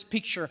about this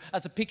picture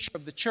as a picture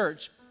of the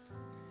church.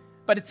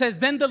 But it says,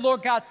 then the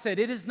Lord God said,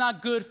 it is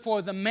not good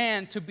for the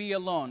man to be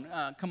alone.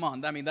 Come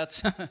on, I mean,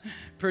 that's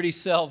pretty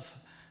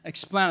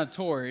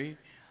self-explanatory.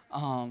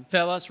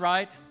 Fellas,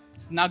 right?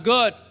 It's not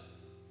good.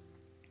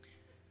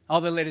 All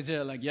the ladies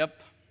are like,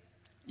 yep.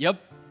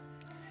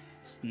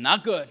 It's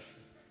not good.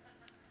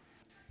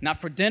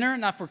 Not for dinner,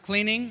 not for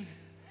cleaning,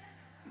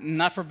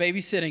 not for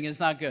babysitting.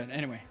 It's not good.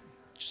 Anyway,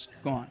 just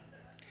go on.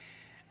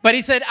 But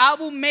He said, I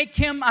will make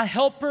him a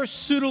helper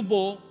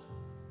suitable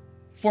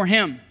for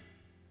him.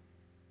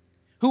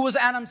 Who was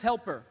Adam's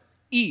helper?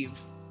 Eve.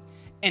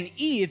 And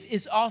Eve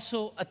is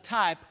also a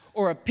type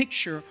or a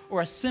picture or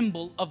a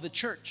symbol of the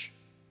church.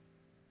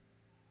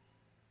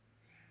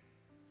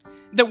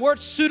 The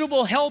word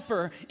suitable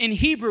helper in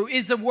Hebrew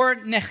is the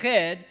word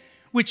neched,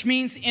 which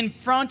means in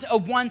front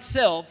of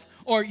oneself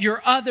or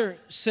your other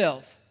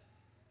self.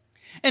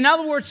 In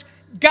other words,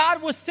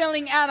 God was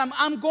telling Adam,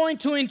 I'm going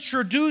to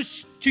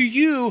introduce to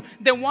you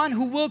the one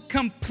who will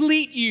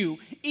complete you.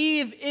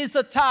 Eve is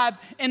a type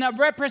and a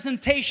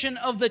representation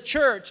of the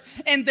church.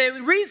 And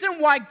the reason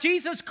why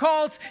Jesus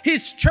calls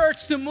His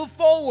church to move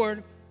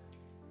forward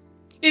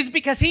is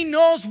because He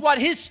knows what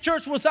His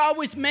church was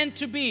always meant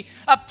to be.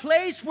 A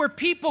place where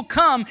people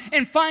come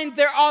and find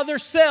their other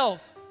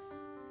self.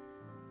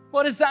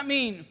 What does that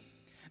mean?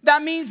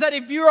 That means that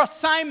if you're a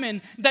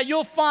Simon, that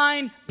you'll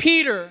find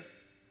Peter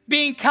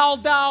being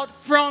called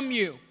out from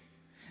you.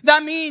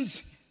 That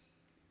means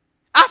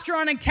after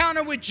an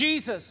encounter with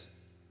Jesus,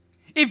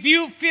 if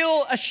you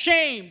feel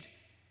ashamed,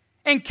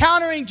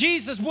 encountering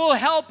Jesus will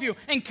help you.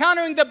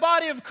 Encountering the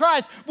body of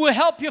Christ will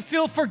help you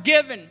feel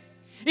forgiven.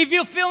 If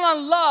you feel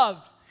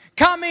unloved,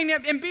 coming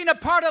and being a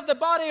part of the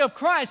body of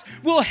Christ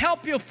will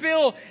help you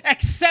feel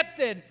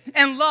accepted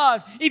and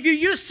loved. If you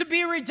used to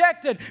be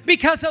rejected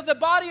because of the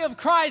body of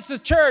Christ, the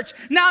church,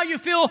 now you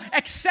feel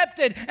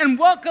accepted and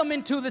welcome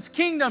into this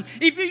kingdom.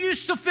 If you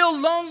used to feel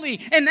lonely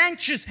and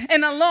anxious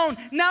and alone,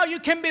 now you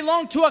can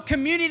belong to a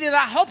community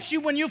that helps you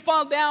when you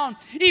fall down.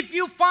 If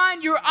you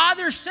find your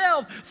other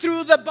self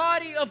through the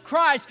body of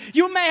Christ,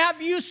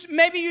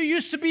 maybe you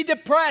used to be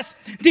depressed,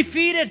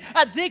 defeated,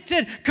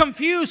 addicted,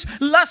 confused,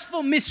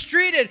 lustful,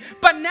 mistreated.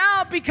 But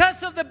now,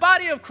 because of the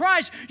body of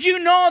Christ, you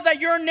know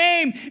that your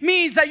name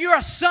means that you're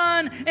a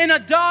son and a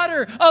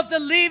daughter of the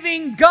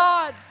living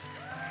God.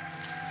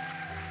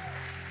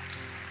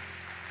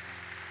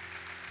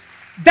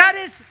 That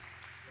is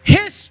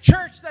His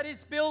church that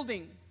He's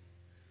building.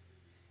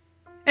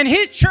 And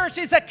His church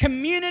is a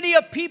community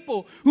of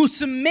people who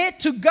submit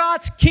to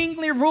God's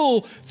kingly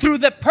rule through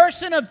the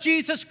person of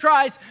Jesus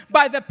Christ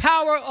by the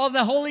power of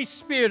the Holy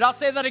Spirit. I'll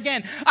say that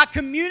again. A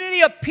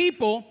community of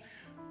people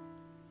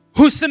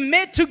who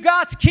submit to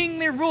God's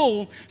kingly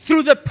rule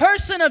through the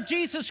person of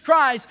Jesus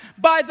Christ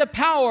by the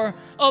power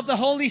of the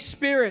Holy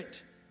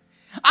Spirit.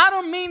 I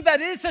don't mean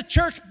that it is a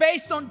church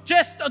based on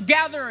just a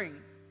gathering.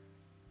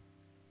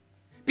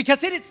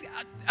 Because it is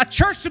a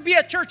church, to be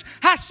a church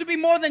has to be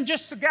more than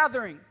just a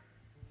gathering.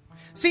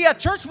 See, a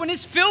church, when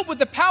it's filled with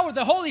the power of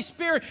the Holy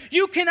Spirit,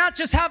 you cannot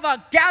just have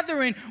a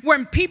gathering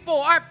when people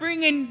are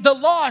bringing the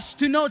lost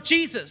to know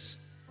Jesus.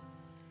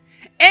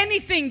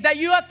 Anything that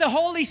you have the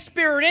Holy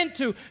Spirit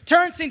into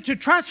turns into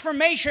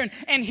transformation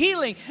and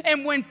healing.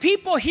 And when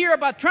people hear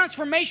about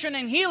transformation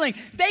and healing,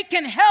 they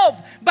can help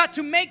but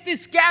to make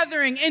this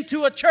gathering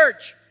into a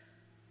church.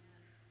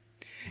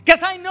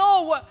 Because I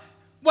know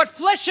what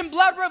flesh and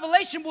blood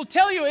revelation will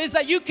tell you is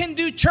that you can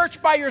do church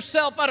by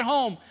yourself at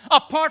home,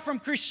 apart from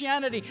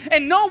Christianity.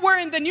 And nowhere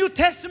in the New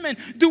Testament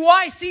do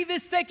I see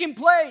this taking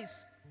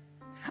place.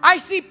 I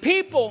see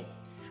people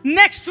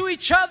next to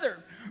each other,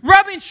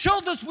 rubbing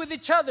shoulders with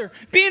each other,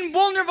 being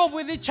vulnerable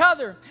with each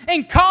other,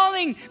 and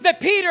calling the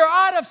Peter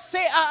out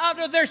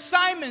of their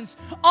Simons,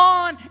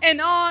 on and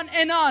on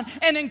and on,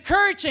 and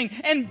encouraging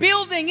and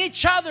building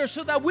each other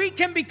so that we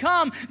can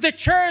become the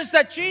church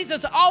that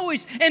Jesus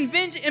always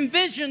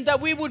envisioned that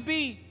we would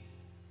be.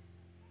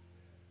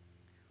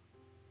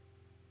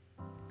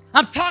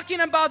 I'm talking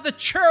about the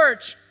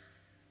church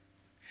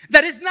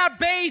that is not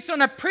based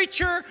on a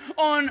preacher,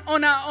 on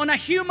a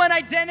human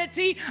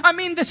identity. I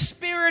mean the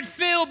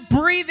Spirit-filled,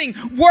 breathing,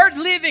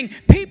 word-living,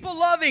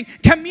 people-loving,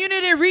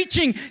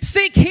 community-reaching,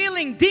 sick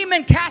healing,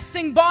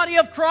 demon-casting body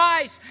of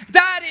Christ.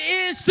 That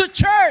is the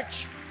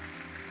church.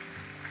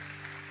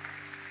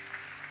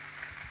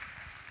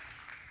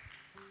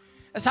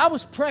 As I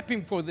was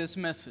prepping for this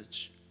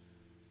message,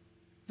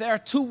 there are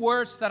two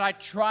words that I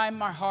try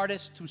my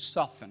hardest to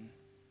soften.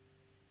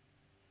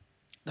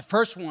 The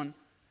first one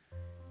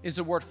is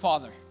the word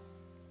Father.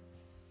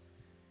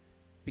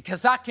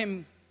 Because that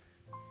can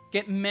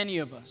get many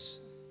of us,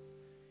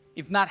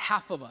 if not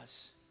half of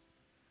us,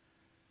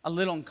 a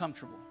little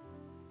uncomfortable.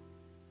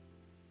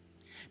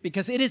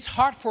 Because it is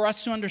hard for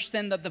us to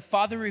understand that the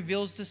Father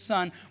reveals the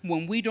Son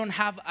when we don't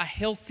have a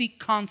healthy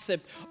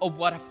concept of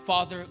what a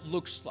father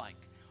looks like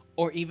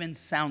or even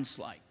sounds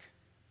like.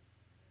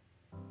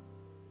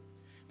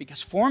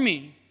 Because for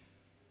me,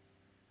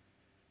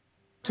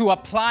 to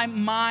apply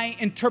my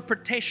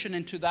interpretation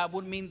into that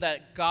would mean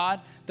that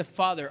God, the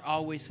Father,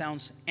 always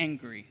sounds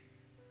angry,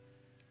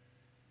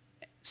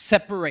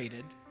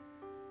 separated,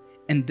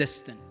 and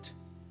distant.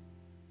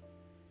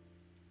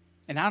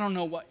 And I don't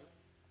know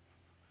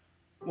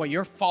what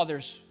your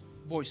father's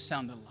voice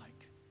sounded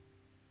like.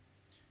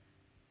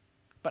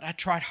 But I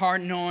tried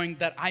hard knowing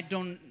that I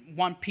don't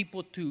want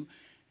people to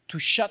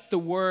shut the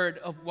word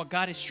of what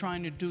God is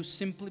trying to do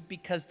simply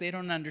because they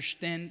don't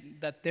understand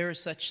that there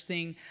is such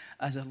thing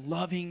as a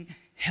loving,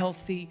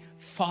 healthy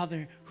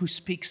Father who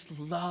speaks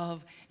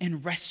love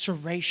and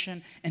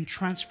restoration and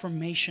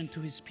transformation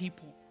to His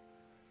people.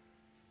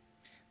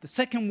 The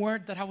second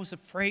word that I was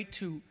afraid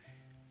to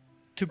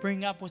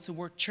bring up was the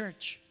word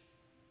church.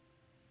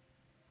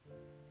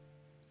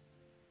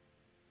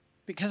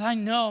 Because I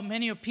know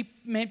many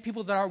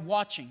people that are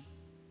watching.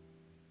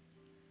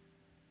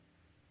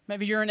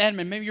 Maybe you're in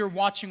Edmond, maybe you're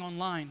watching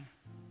online.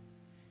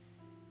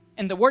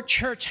 And the word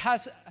church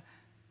has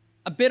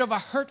a bit of a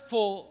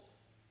hurtful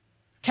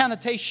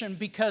connotation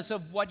because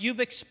of what you've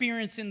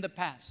experienced in the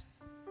past.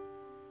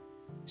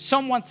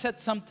 Someone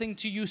said something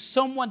to you,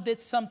 someone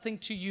did something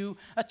to you.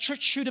 A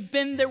church should have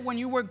been there when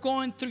you were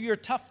going through your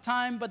tough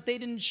time, but they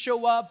didn't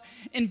show up.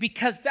 And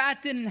because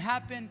that didn't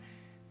happen,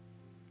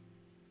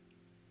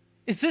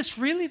 is this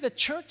really the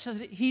church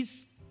that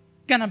He's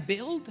gonna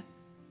build?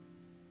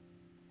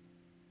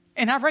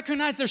 And I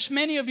recognize there's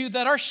many of you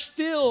that are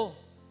still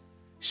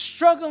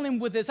struggling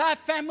with this. I have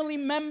family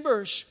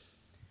members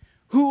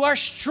who are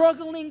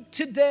struggling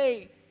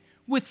today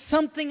with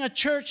something a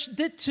church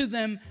did to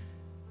them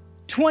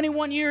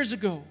 21 years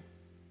ago.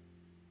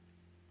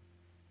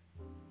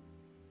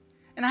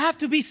 And I have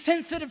to be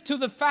sensitive to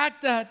the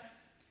fact that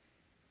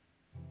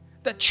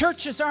the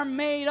churches are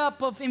made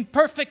up of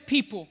imperfect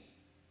people.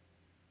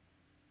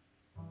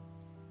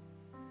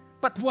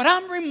 But what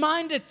I'm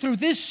reminded through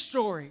this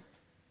story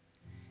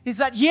is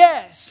that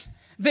yes,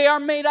 they are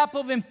made up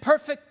of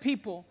imperfect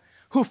people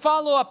who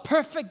follow a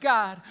perfect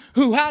God,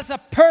 who has a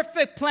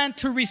perfect plan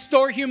to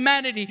restore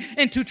humanity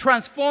and to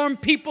transform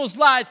people's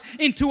lives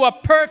into a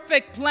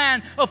perfect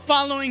plan of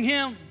following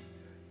Him.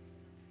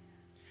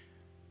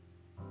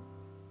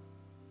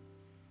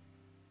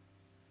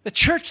 The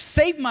church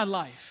saved my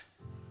life.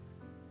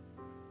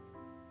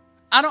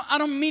 I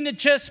don't mean it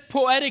just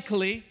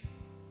poetically.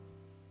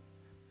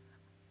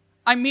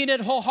 I mean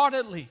it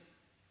wholeheartedly.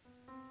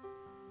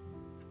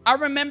 I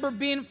remember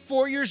being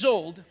 4 years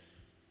old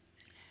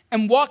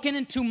and walking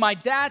into my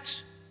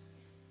dad's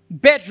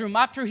bedroom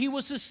after he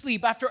was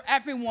asleep, after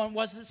everyone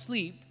was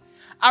asleep.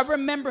 I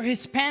remember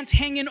his pants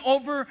hanging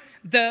over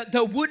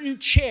the wooden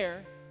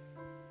chair,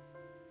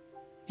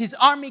 his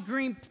army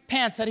green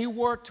pants that he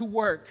wore to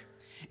work.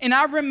 And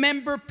I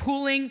remember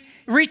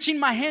reaching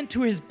my hand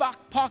to his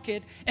back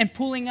pocket and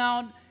pulling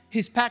out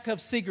his pack of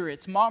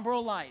cigarettes,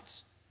 Marlboro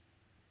Lights,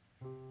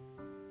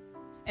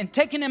 and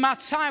taking him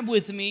outside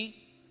with me,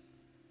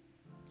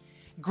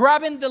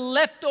 grabbing the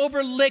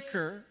leftover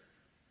liquor,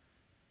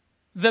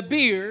 the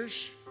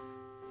beers,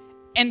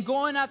 and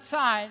going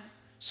outside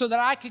so that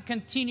I could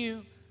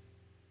continue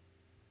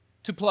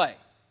to play.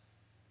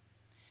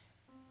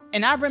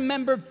 And I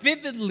remember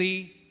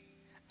vividly,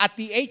 at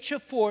the age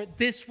of 4,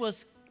 this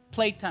was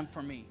playtime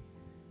for me.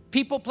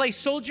 People play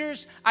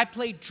soldiers, I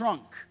played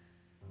drunk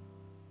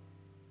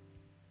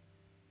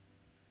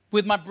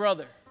with my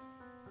brother.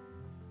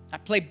 I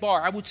played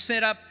bar. I would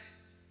set up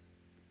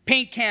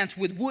paint cans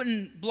with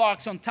wooden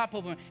blocks on top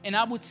of them, and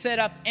I would set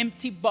up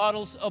empty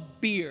bottles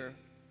of beer.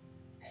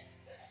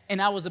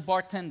 And I was a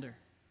bartender.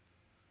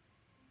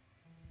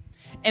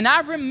 And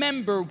I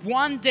remember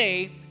one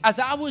day, as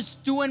I was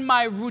doing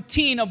my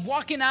routine of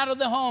walking out of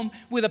the home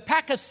with a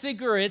pack of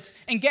cigarettes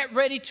and get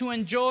ready to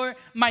enjoy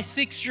my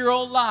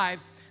 6-year-old life,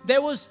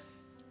 there was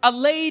a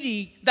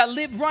lady that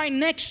lived right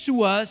next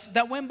to us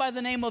that went by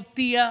the name of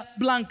Tia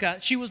Blanca.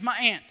 She was my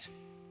aunt.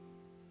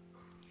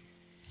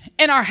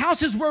 And our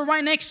houses were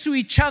right next to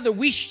each other.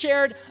 We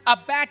shared a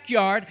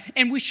backyard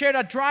and we shared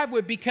a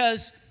driveway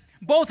because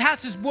both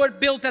houses were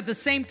built at the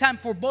same time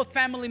for both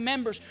family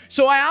members.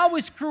 So I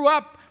always grew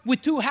up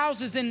with 2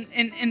 houses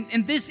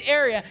in this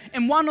area,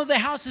 and one of the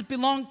houses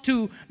belonged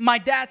to my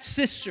dad's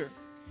sister.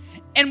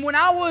 And when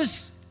I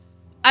was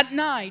at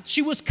night,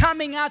 she was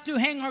coming out to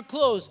hang her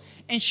clothes,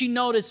 and she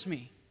noticed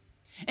me.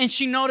 And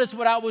she noticed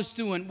what I was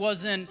doing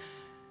wasn't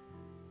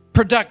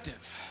productive.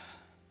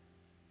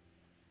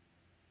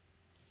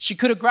 She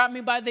could have grabbed me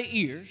by the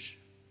ears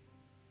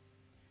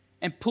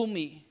and pulled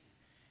me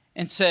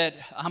and said,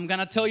 I'm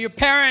going to tell your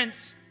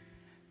parents.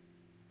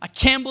 I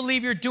can't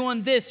believe you're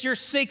doing this. You're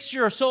 6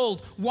 years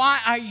old. Why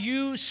are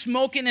you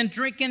smoking and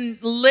drinking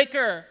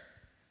liquor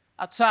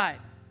outside?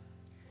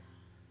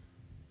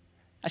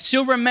 I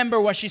still remember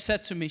what she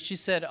said to me. She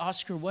said,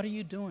 Oscar, what are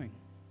you doing?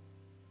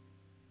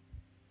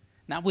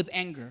 Not with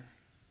anger,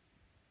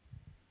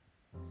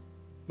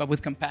 but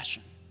with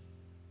compassion.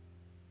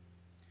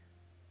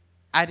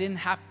 I didn't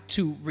have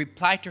to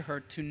reply to her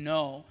to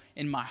know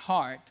in my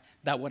heart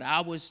that what I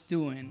was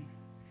doing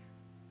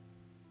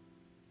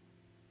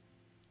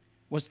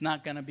was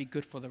not going to be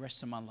good for the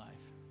rest of my life.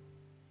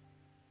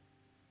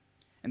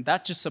 And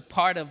that's just a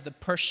part of the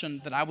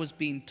person that I was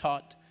being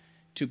taught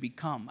to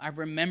become. I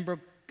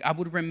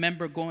would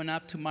remember going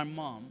up to my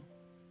mom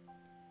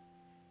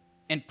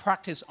and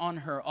practice on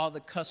her all the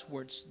cuss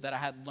words that I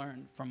had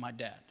learned from my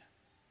dad.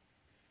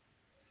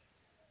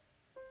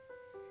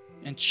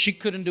 And she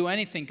couldn't do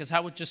anything because I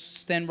would just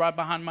stand right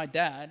behind my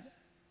dad.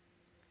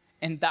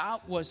 And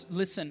that was,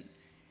 listen,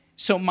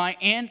 so my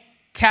aunt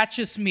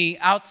catches me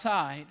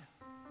outside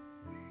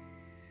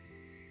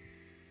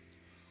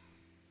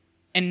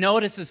and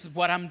notices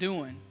what I'm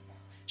doing.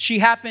 She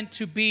happened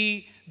to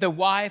be the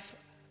wife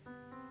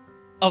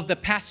of the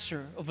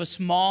pastor of a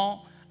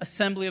small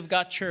Assembly of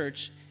God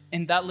church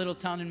in that little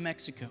town in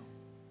Mexico.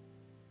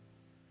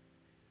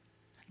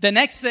 The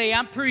next day,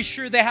 I'm pretty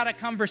sure they had a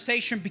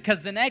conversation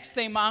because the next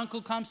day my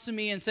uncle comes to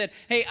me and said,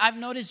 hey, I've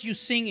noticed you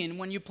singing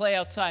when you play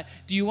outside.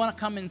 Do you want to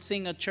come and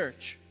sing at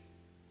church?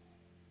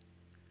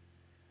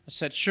 I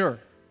said, sure.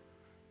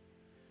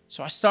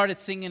 So I started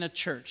singing at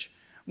church.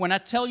 When I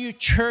tell you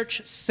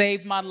church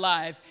saved my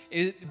life,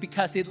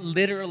 because it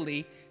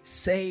literally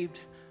saved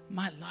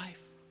my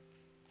life.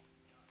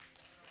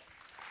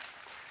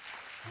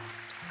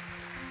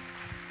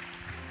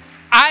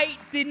 I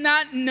did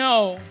not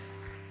know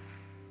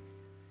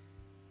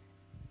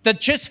that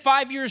just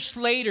 5 years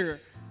later,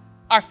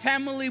 our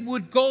family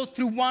would go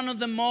through one of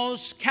the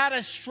most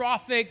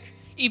catastrophic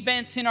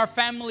events in our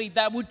family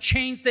that would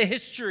change the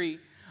history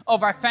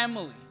of our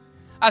family.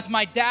 As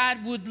my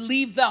dad would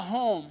leave the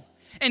home,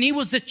 and he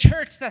was the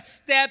church that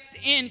stepped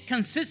in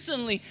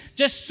consistently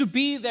just to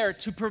be there,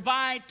 to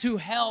provide, to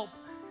help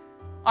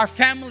our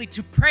family,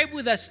 to pray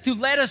with us, to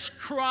let us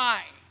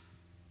cry.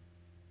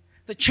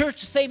 The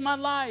church saved my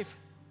life.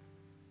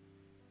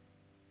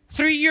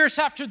 3 years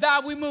after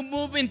that, we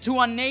moved into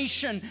a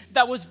nation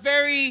that was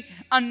very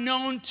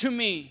unknown to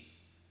me.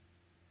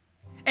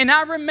 And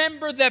I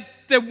remember that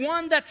the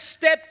one that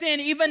stepped in,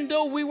 even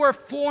though we were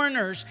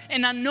foreigners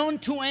and unknown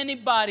to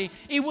anybody,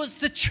 it was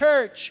the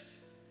church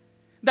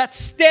that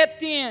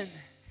stepped in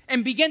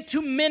and began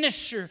to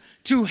minister,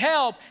 to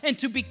help, and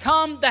to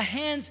become the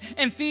hands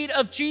and feet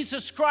of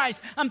Jesus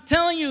Christ. I'm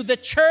telling you, the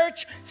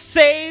church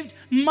saved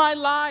my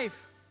life.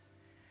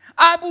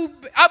 I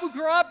would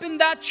grow up in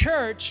that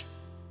church,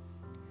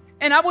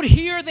 and I would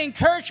hear the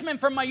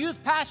encouragement from my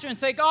youth pastor and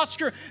say,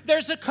 Oscar,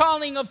 there's a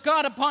calling of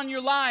God upon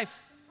your life.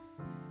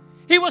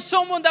 He was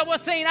someone that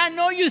was saying, I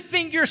know you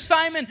think you're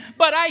Simon,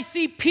 but I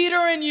see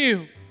Peter in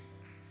you.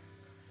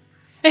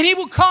 And he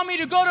would call me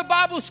to go to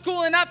Bible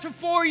school, and after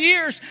 4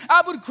 years,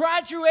 I would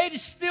graduate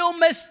still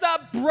messed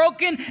up,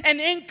 broken, and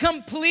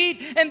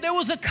incomplete. And there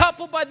was a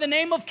couple by the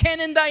name of Ken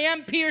and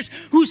Diane Pierce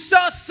who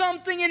saw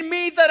something in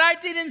me that I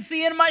didn't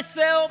see in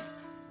myself.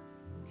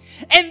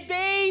 And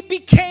they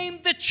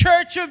became the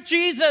church of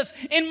Jesus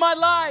in my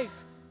life.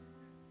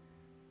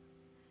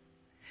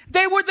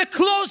 They were the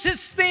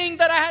closest thing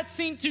that I had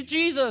seen to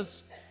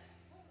Jesus.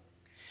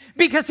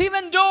 Because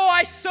even though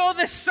I saw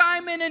the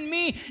Simon in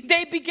me,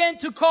 they began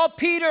to call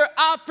Peter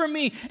out for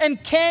me.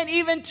 And Ken,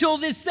 even till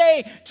this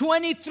day,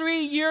 23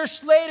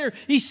 years later,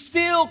 he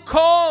still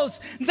calls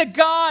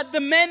the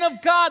man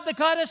of God that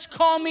God has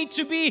called me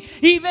to be,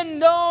 even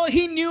though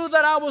he knew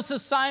that I was a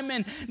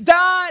Simon.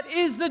 That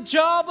is the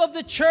job of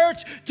the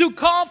church, to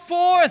call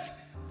forth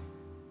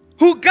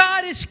who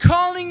God is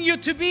calling you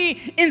to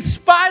be in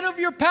spite of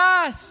your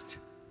past.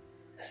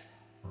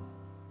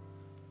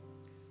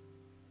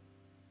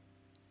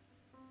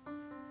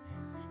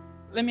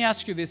 Let me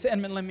ask you this,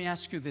 Edmund, let me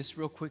ask you this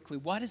real quickly.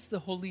 What is the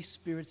Holy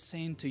Spirit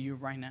saying to you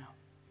right now?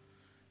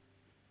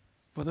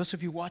 For those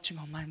of you watching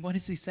online, what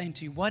is He saying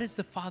to you? What is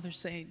the Father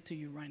saying to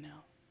you right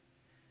now?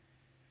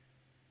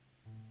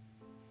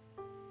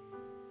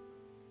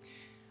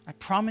 I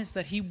promise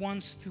that He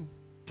wants to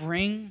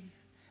bring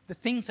the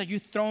things that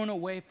you've thrown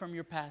away from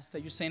your past,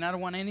 that you're saying, I don't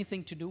want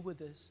anything to do with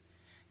this.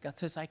 God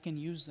says, I can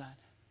use that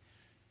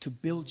to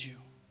build you,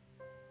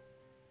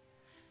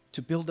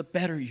 to build a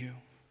better you.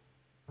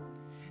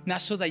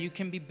 Not so that you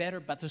can be better,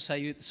 but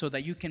so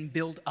that you can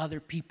build other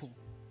people.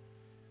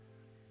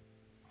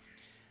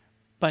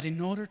 But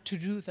in order to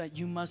do that,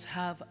 you must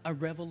have a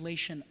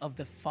revelation of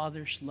the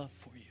Father's love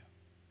for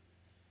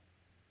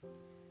you.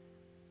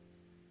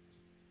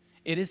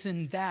 It is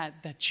in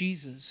that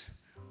Jesus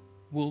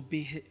will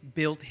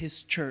build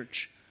His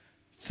church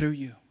through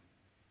you.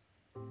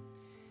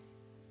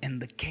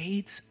 And the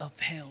gates of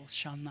hell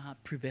shall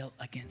not prevail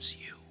against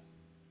you.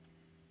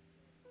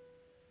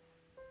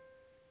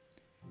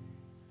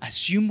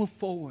 As you move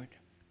forward,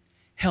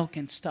 hell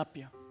can stop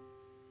you.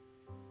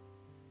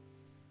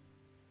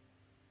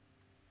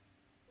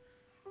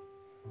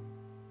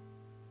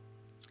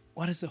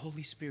 What is the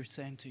Holy Spirit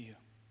saying to you?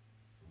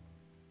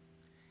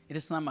 It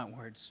is not my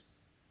words.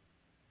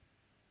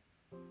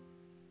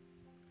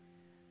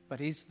 But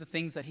it's the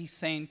things that He's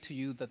saying to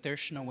you that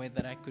there's no way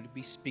that I could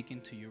be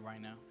speaking to you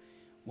right now.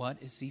 What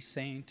is He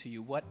saying to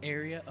you? What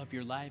area of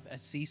your life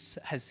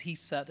has He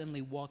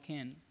suddenly walked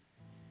in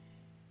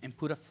and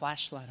put a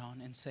flashlight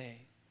on and say,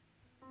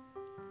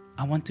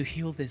 I want to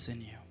heal this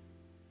in you?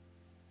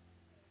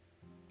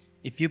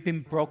 If you've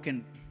been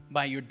broken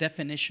by your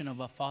definition of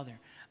a father,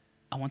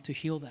 I want to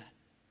heal that.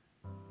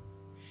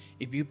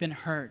 If you've been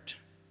hurt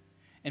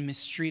and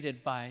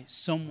mistreated by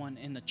someone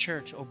in the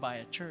church or by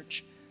a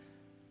church,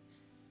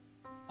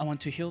 I want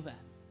to heal that.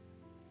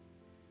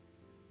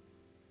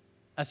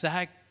 As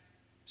I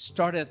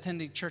started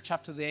attending church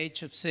after the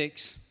age of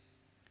 6,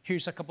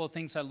 here's a couple of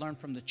things I learned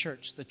from the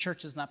church. The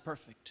church is not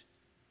perfect.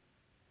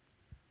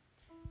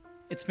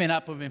 It's made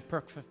up of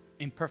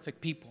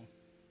imperfect people.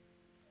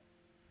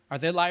 Are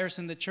there liars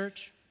in the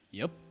church?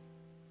 Yep.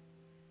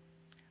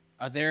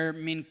 Are there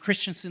mean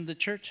Christians in the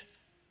church?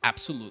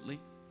 Absolutely.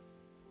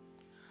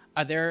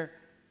 Are there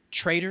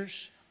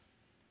traitors,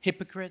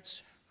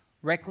 hypocrites,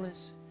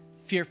 reckless,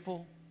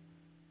 fearful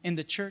in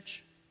the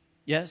church?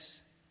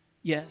 Yes,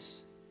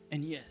 yes,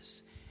 and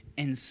yes.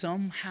 And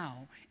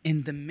somehow,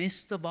 in the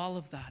midst of all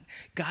of that,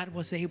 God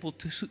was able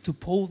to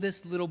pull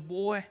this little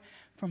boy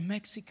from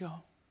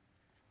Mexico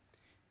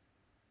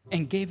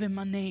and gave him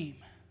a name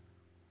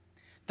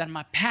that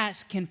my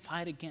past can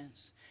fight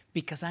against,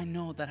 because I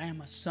know that I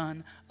am a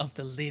son of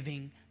the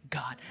living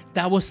God.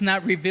 That was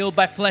not revealed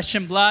by flesh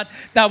and blood.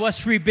 That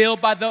was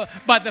revealed by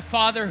the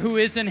Father who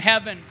is in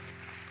heaven.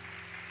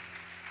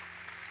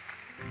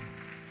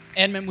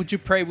 Edmund, would you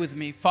pray with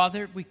me?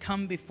 Father, we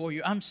come before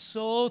you. I'm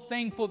so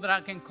thankful that I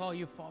can call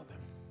you Father,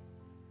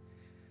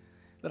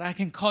 that I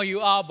can call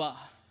you Abba.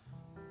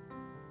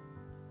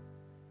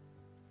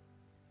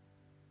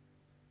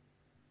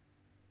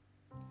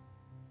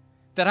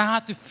 That I don't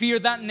have to fear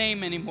that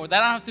name anymore,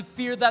 that I don't have to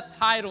fear that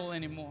title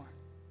anymore.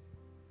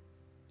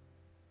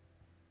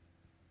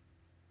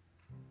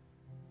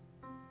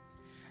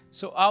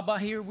 So Abba,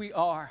 here we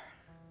are.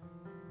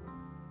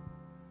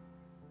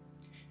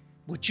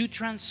 Would you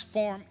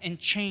transform and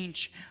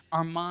change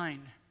our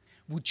mind?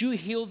 Would you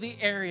heal the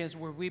areas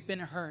where we've been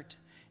hurt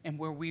and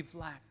where we've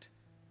lacked?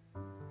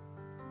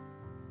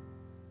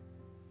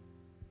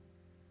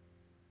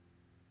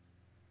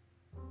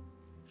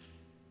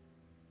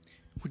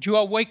 Would you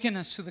awaken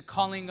us to the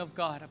calling of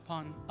God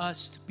upon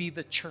us to be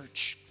the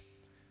church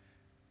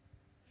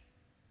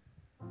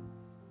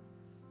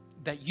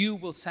that you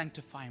will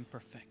sanctify and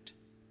perfect?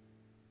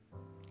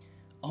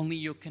 Only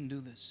you can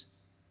do this.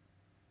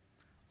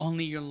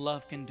 Only your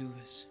love can do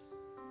this.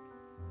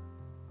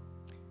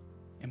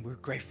 And we're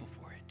grateful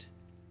for it.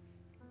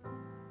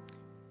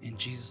 In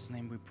Jesus'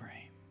 name we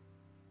pray.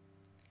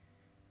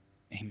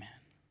 Amen.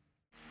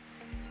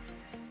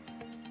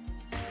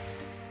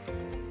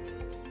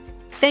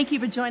 Thank you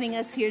for joining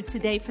us here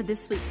today for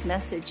this week's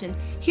message. And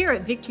here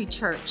at Victory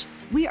Church,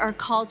 we are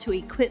called to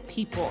equip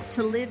people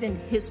to live in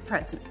His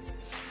presence,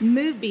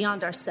 move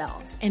beyond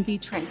ourselves, and be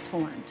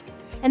transformed.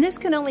 And this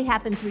can only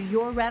happen through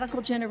your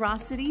radical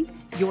generosity,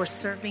 your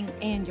serving,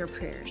 and your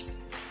prayers.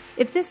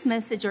 If this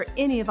message or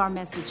any of our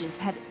messages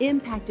have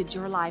impacted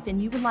your life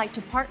and you would like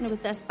to partner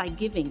with us by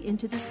giving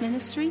into this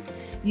ministry,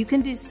 you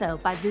can do so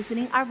by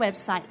visiting our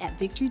website at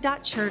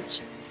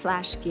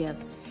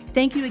victory.church/give.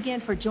 Thank you again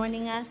for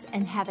joining us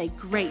and have a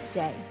great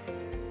day.